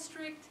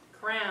district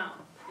crown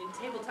in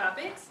table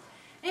topics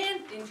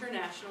and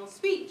international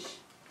speech.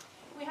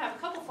 We have a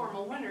couple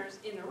formal winners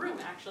in the room,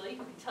 actually,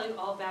 who can tell you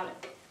all about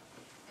it.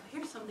 Now,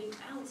 here's something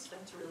else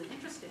that's really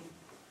interesting.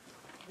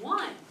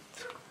 One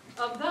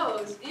of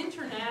those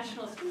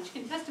international speech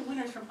contestant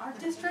winners from our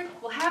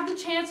district will have the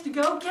chance to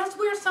go, guess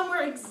where,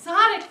 somewhere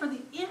exotic for the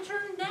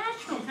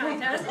international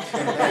contest.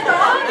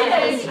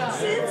 Cincinnati!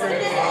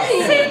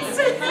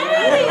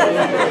 Cincinnati!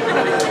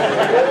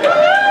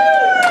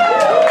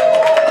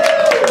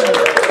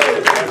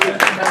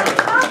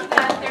 After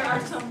that, there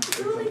are some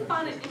really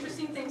fun and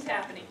interesting things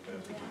happening.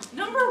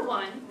 Number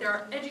one, there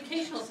are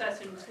educational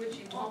sessions which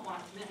you won't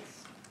want to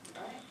miss.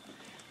 Right?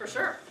 For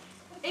sure.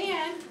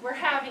 And we're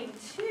having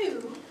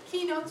 2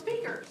 keynote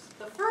speakers.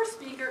 The first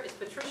speaker is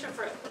Patricia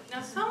Fripp.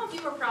 Now, some of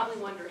you are probably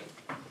wondering,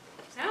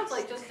 sounds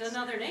like just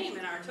another name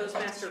in our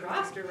Toastmaster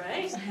roster,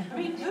 right? I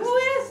mean, who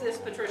is this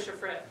Patricia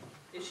Fripp?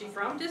 Is she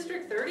from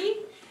District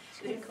 30?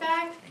 In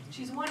fact,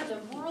 she's one of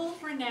the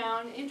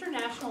world-renowned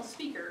international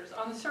speakers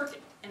on the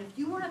circuit. And if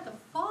you were at the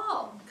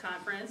fall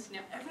conference,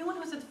 now everyone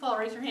who was at the fall,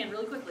 raise your hand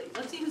really quickly.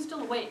 Let's see who's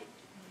still awake.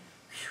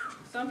 Whew,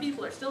 some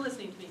people are still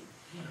listening to me.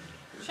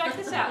 Check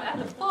this out. At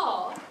the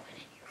fall,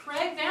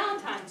 Craig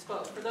Valentine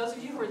spoke. For those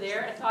of you who were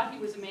there and thought he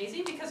was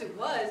amazing, because it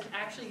was,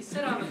 actually you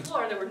sit on the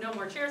floor, there were no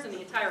more chairs in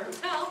the entire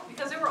hotel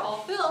because they were all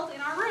filled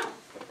in our room.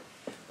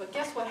 But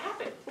guess what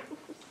happened?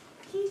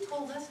 He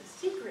told us a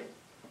secret.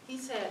 He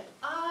said,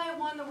 I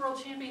won the World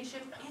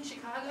Championship in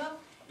Chicago,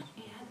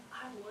 and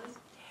I was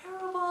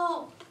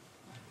terrible.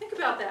 Think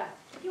about that.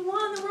 You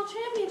won the World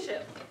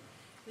Championship.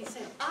 And he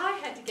said, I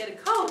had to get a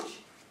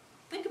coach.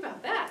 Think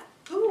about that.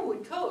 Who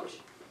would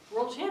coach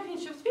World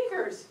Championship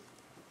speakers?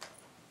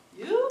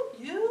 You,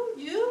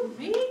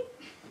 me?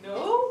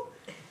 No?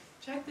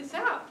 Check this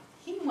out.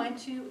 He went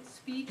to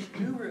Speech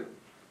Guru,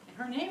 and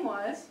her name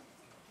was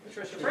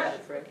Patricia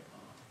Fripp.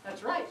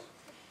 That's right.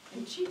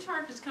 And she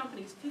charges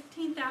companies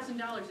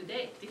 $15,000 a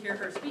day to hear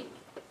her speak.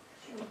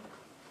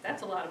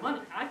 That's a lot of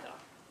money, I thought.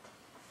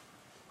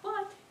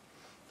 But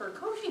for a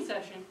coaching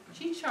session,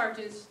 she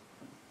charges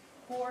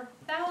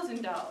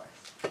 $4,000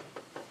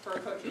 for a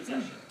coaching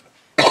session.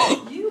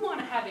 If you want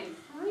to have a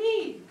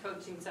free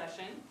coaching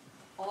session,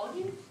 all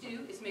you need to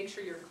do is make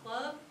sure your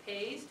club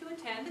pays to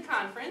attend the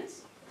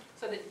conference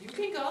so that you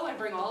can go and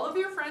bring all of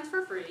your friends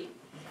for free.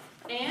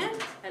 And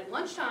at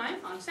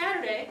lunchtime on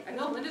Saturday, I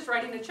know Linda's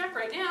writing a check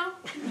right now,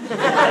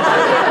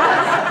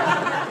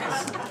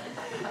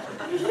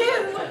 you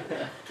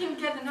can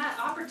get an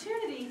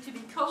opportunity to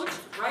be coached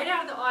right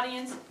out of the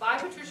audience by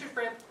Patricia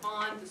Fripp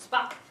on the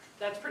spot.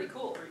 That's pretty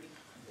cool, Rudy.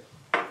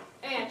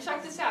 And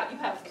check this out. You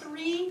have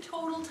 3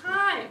 total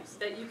times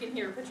that you can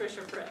hear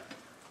Patricia Fripp.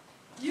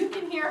 You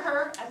can hear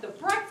her at the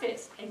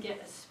breakfast and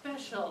get a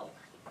special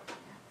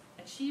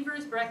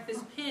Achievers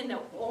Breakfast pin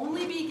that will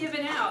only be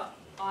given out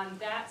on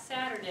that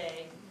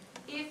Saturday.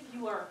 If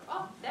you are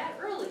up that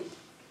early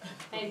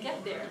and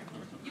get there,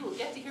 you will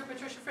get to hear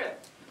Patricia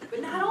Fripp.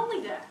 But not only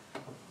that,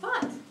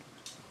 but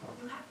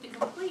you have to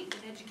complete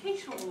an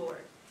educational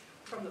award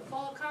from the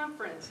fall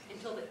conference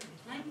until the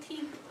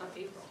 19th of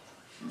April.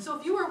 So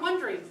if you are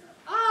wondering,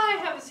 I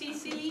have a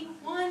CC,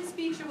 1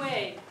 speech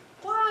away,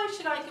 why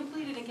should I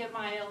complete it and get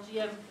my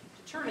LGM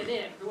to turn it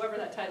in, whoever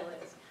that title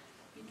is?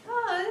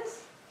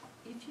 Because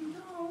if you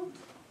don't,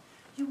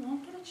 you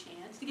won't get a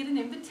chance to get an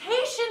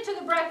invitation to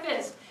the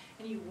breakfast.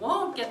 And you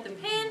won't get the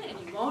pin, and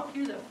you won't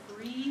hear the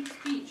free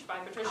speech by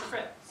Patricia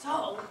Fripp.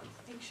 So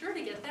make sure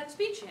to get that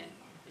speech in,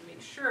 and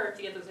make sure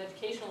to get those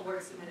educational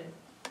awards submitted.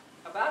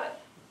 How about it?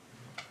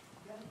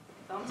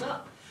 Thumbs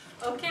up.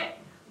 Okay,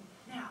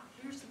 now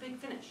here's the big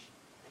finish.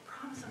 I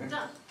promise I'm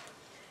done.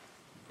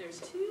 There's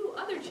 2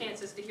 other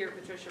chances to hear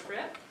Patricia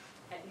Fripp,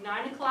 at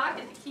 9 o'clock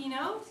at the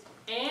keynote,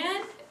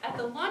 and at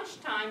the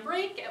lunchtime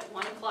break at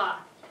 1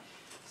 o'clock.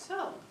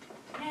 So,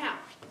 now,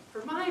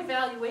 for my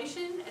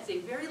evaluation as a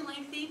very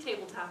lengthy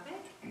table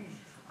topic,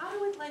 I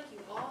would like you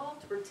all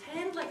to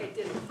pretend like I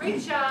did a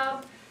great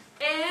job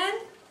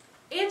and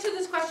answer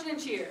this question and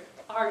cheer.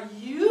 Are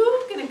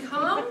you going to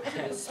come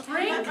to the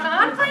spring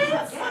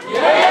conference?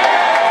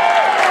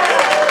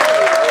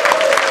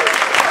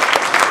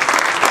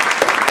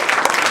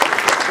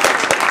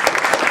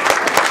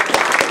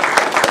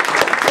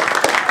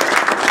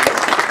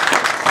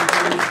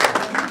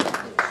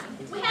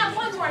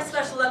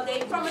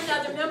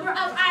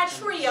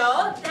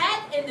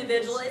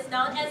 individual is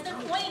known as the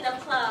Queen of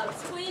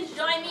Clubs. Please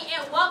join me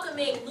in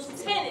welcoming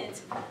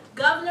Lieutenant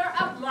Governor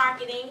of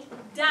Marketing,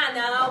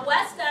 Donna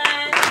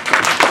Weston.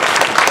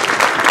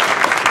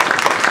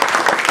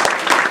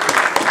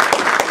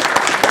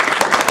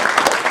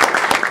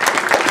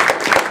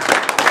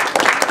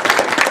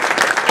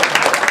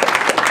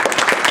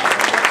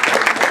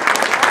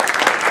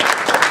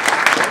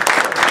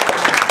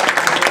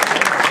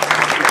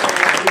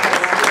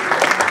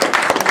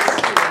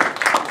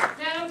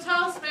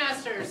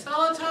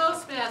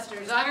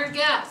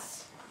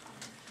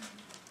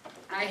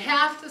 I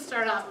have to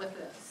start out with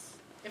this.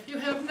 If you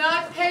have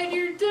not paid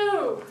your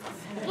dues,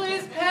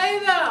 please pay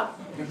them.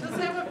 Just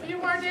have a few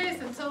more days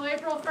until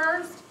April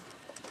 1st.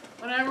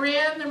 When I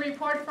ran the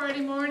report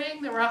Friday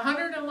morning, there were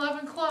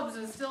 111 clubs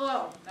that still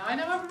owe. Now I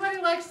know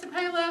everybody likes to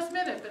pay last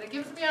minute, but it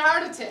gives me a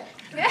heart attack.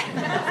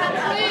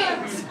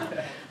 Please.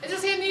 I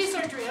just had knee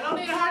surgery. I don't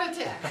need a heart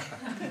attack.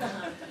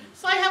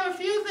 So I have a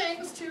few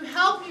things to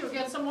help you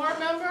get some more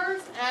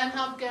members and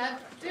help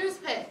get dues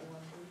paid.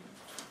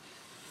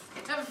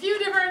 I have a few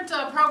different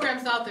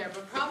programs out there,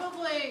 but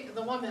probably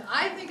the one that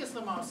I think is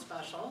the most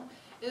special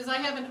is I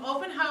have an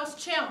open house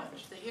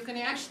challenge that you can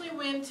actually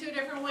win 2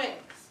 different ways.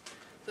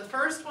 The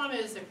first one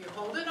is if you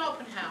hold an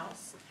open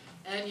house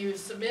and you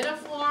submit a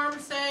form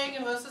saying,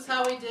 and this is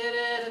how we did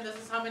it, and this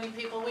is how many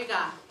people we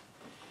got.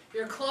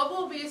 Your club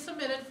will be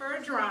submitted for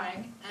a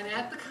drawing, and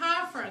at the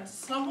conference,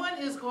 someone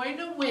is going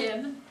to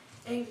win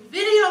a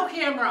video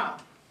camera.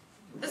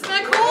 Isn't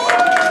that cool?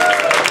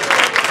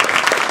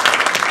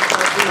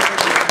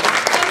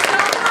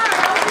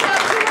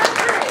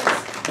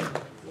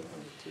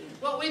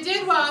 What we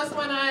did was,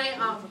 when I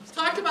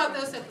talked about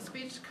this at the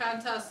speech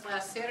contest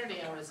last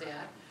Saturday I was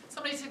at,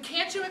 somebody said,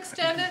 can't you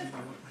extend it?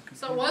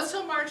 So it was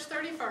till March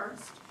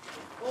 31st,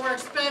 or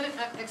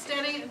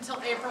extending it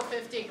until April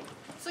 15th.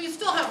 So you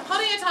still have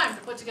plenty of time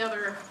to put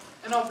together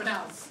an open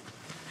house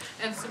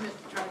and submit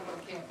to try to go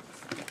canvas.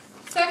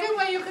 Second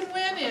way you can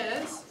win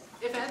is,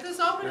 if at this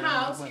open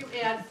house you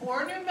add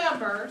 4 new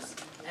members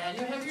and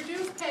you have your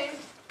dues paid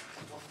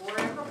before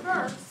April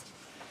 1st,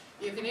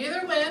 you can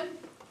either win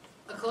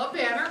a club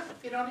banner,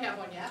 if you don't have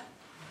one yet,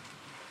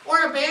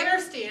 or a banner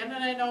stand,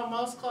 and I know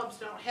most clubs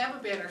don't have a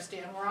banner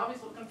stand. We're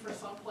always looking for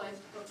some place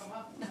to put them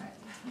up.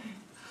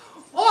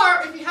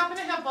 Or if you happen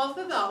to have both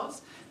of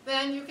those,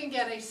 then you can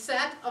get a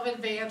set of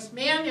advanced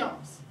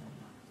manuals.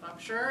 I'm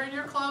sure in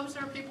your clubs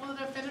there are people that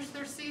have finished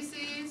their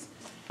CCs.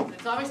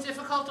 It's always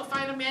difficult to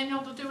find a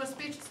manual to do a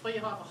speech, so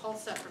you have a whole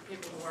set for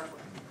people to work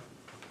with.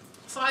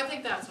 So I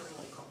think that's a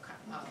really cool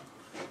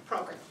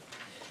program.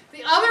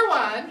 The other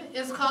one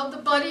is called the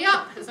Buddy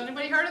Up. Has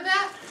anybody heard of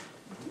that?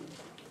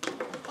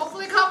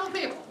 Hopefully a couple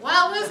people.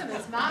 Well, listen,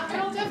 it's not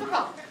real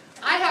difficult.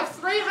 I have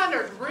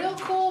 300 real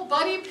cool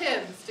buddy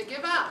pins to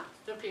give out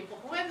to people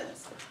who win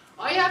this.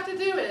 All you have to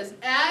do is,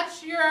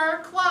 at your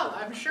club,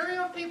 I'm sure you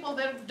have people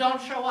that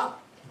don't show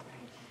up.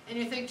 And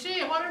you think,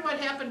 gee, I wonder what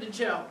happened to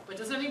Joe. But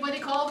does anybody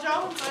call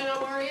Joe and find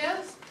out where he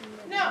is?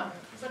 No.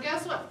 So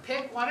guess what?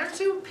 Pick 1 or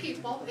 2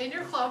 people in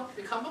your club,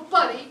 become a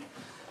buddy,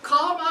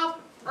 call them up,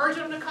 urge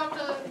them to come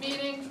to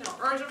meetings,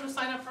 urge them to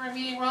sign up for a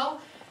meeting role,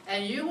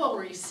 and you will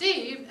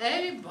receive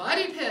a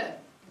buddy pin.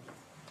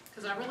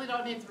 Because I really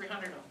don't need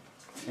 300 of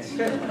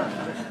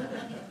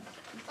them.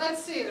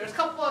 Let's see, there's a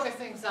couple other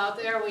things out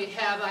there. I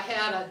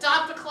had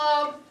Adopt a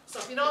Club. So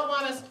if you don't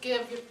want to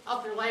give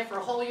up your life for a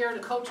whole year to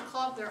coach a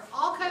club, there are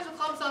all kinds of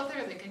clubs out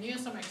there that can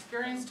use some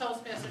experienced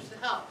Toastmasters to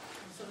help.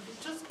 So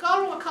just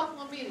go to a couple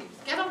of meetings,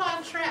 get them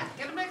on track,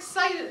 get them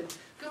excited,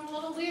 give them a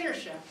little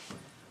leadership.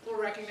 We'll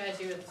recognize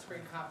you at the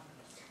spring conference.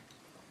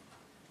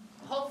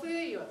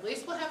 Hopefully you at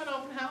least will have an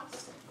open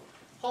house.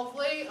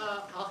 Hopefully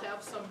I'll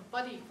have some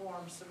buddy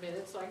forms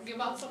submitted so I can give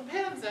out some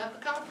pins at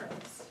the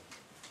conference.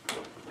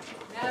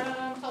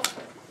 Madam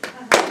Toastmaster.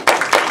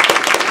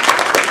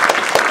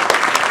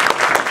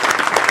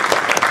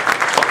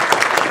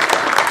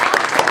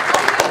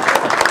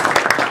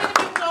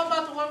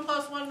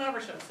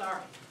 Membership,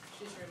 sorry,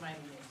 she's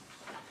reminding me.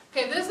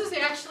 Okay, this is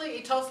actually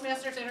a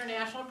Toastmasters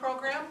International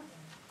program.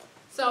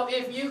 So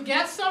if you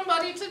get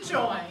somebody to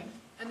join,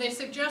 and they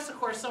suggest, of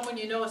course, someone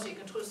you know so you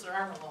can twist their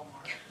arm a little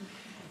more.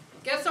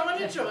 Get someone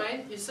to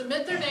join, you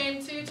submit their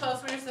name to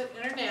Toastmasters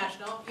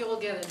International, you will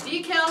get a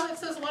decal that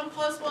says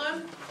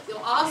 1+1. You'll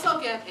also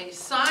get a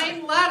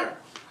signed letter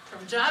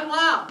from John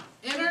Lau,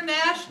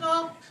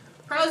 International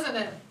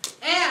President,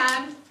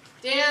 and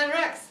Dan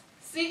Ricks,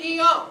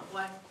 CEO.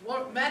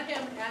 I met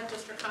him at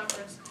district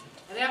conference,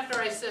 and after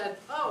I said,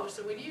 oh,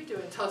 so what do you do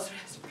in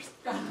Toastmasters?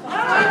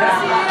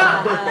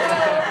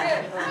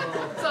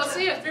 So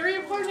see, it's very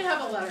important to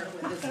have a letter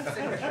with his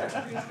signature.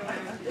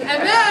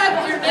 And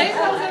then your name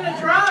goes in a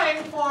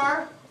drawing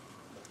for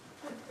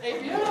a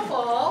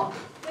beautiful,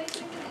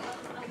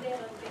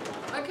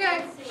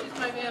 okay, she's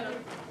my man.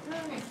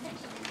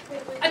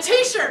 A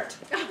t-shirt!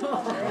 I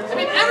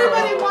mean,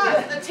 everybody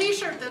wants a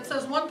t-shirt that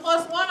says 1+1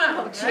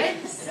 on it, right?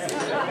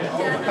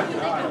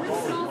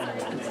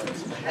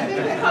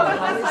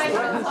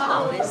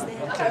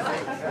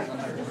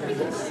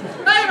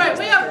 Anyway,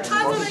 we have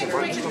tons of things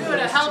we can do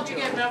to help you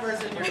get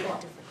members in your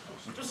club.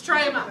 Just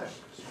try them out.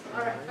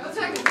 All right. No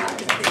second.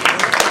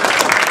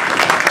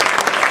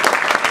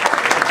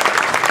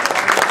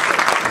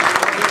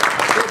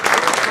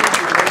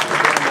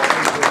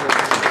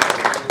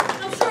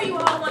 I'm sure you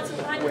all want to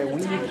wind up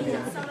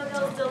attacking some of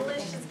those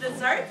delicious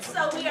desserts,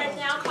 so we are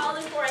now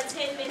calling for a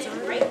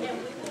 10-minute break, and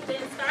we will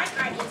then start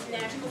our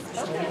international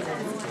speech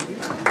contest.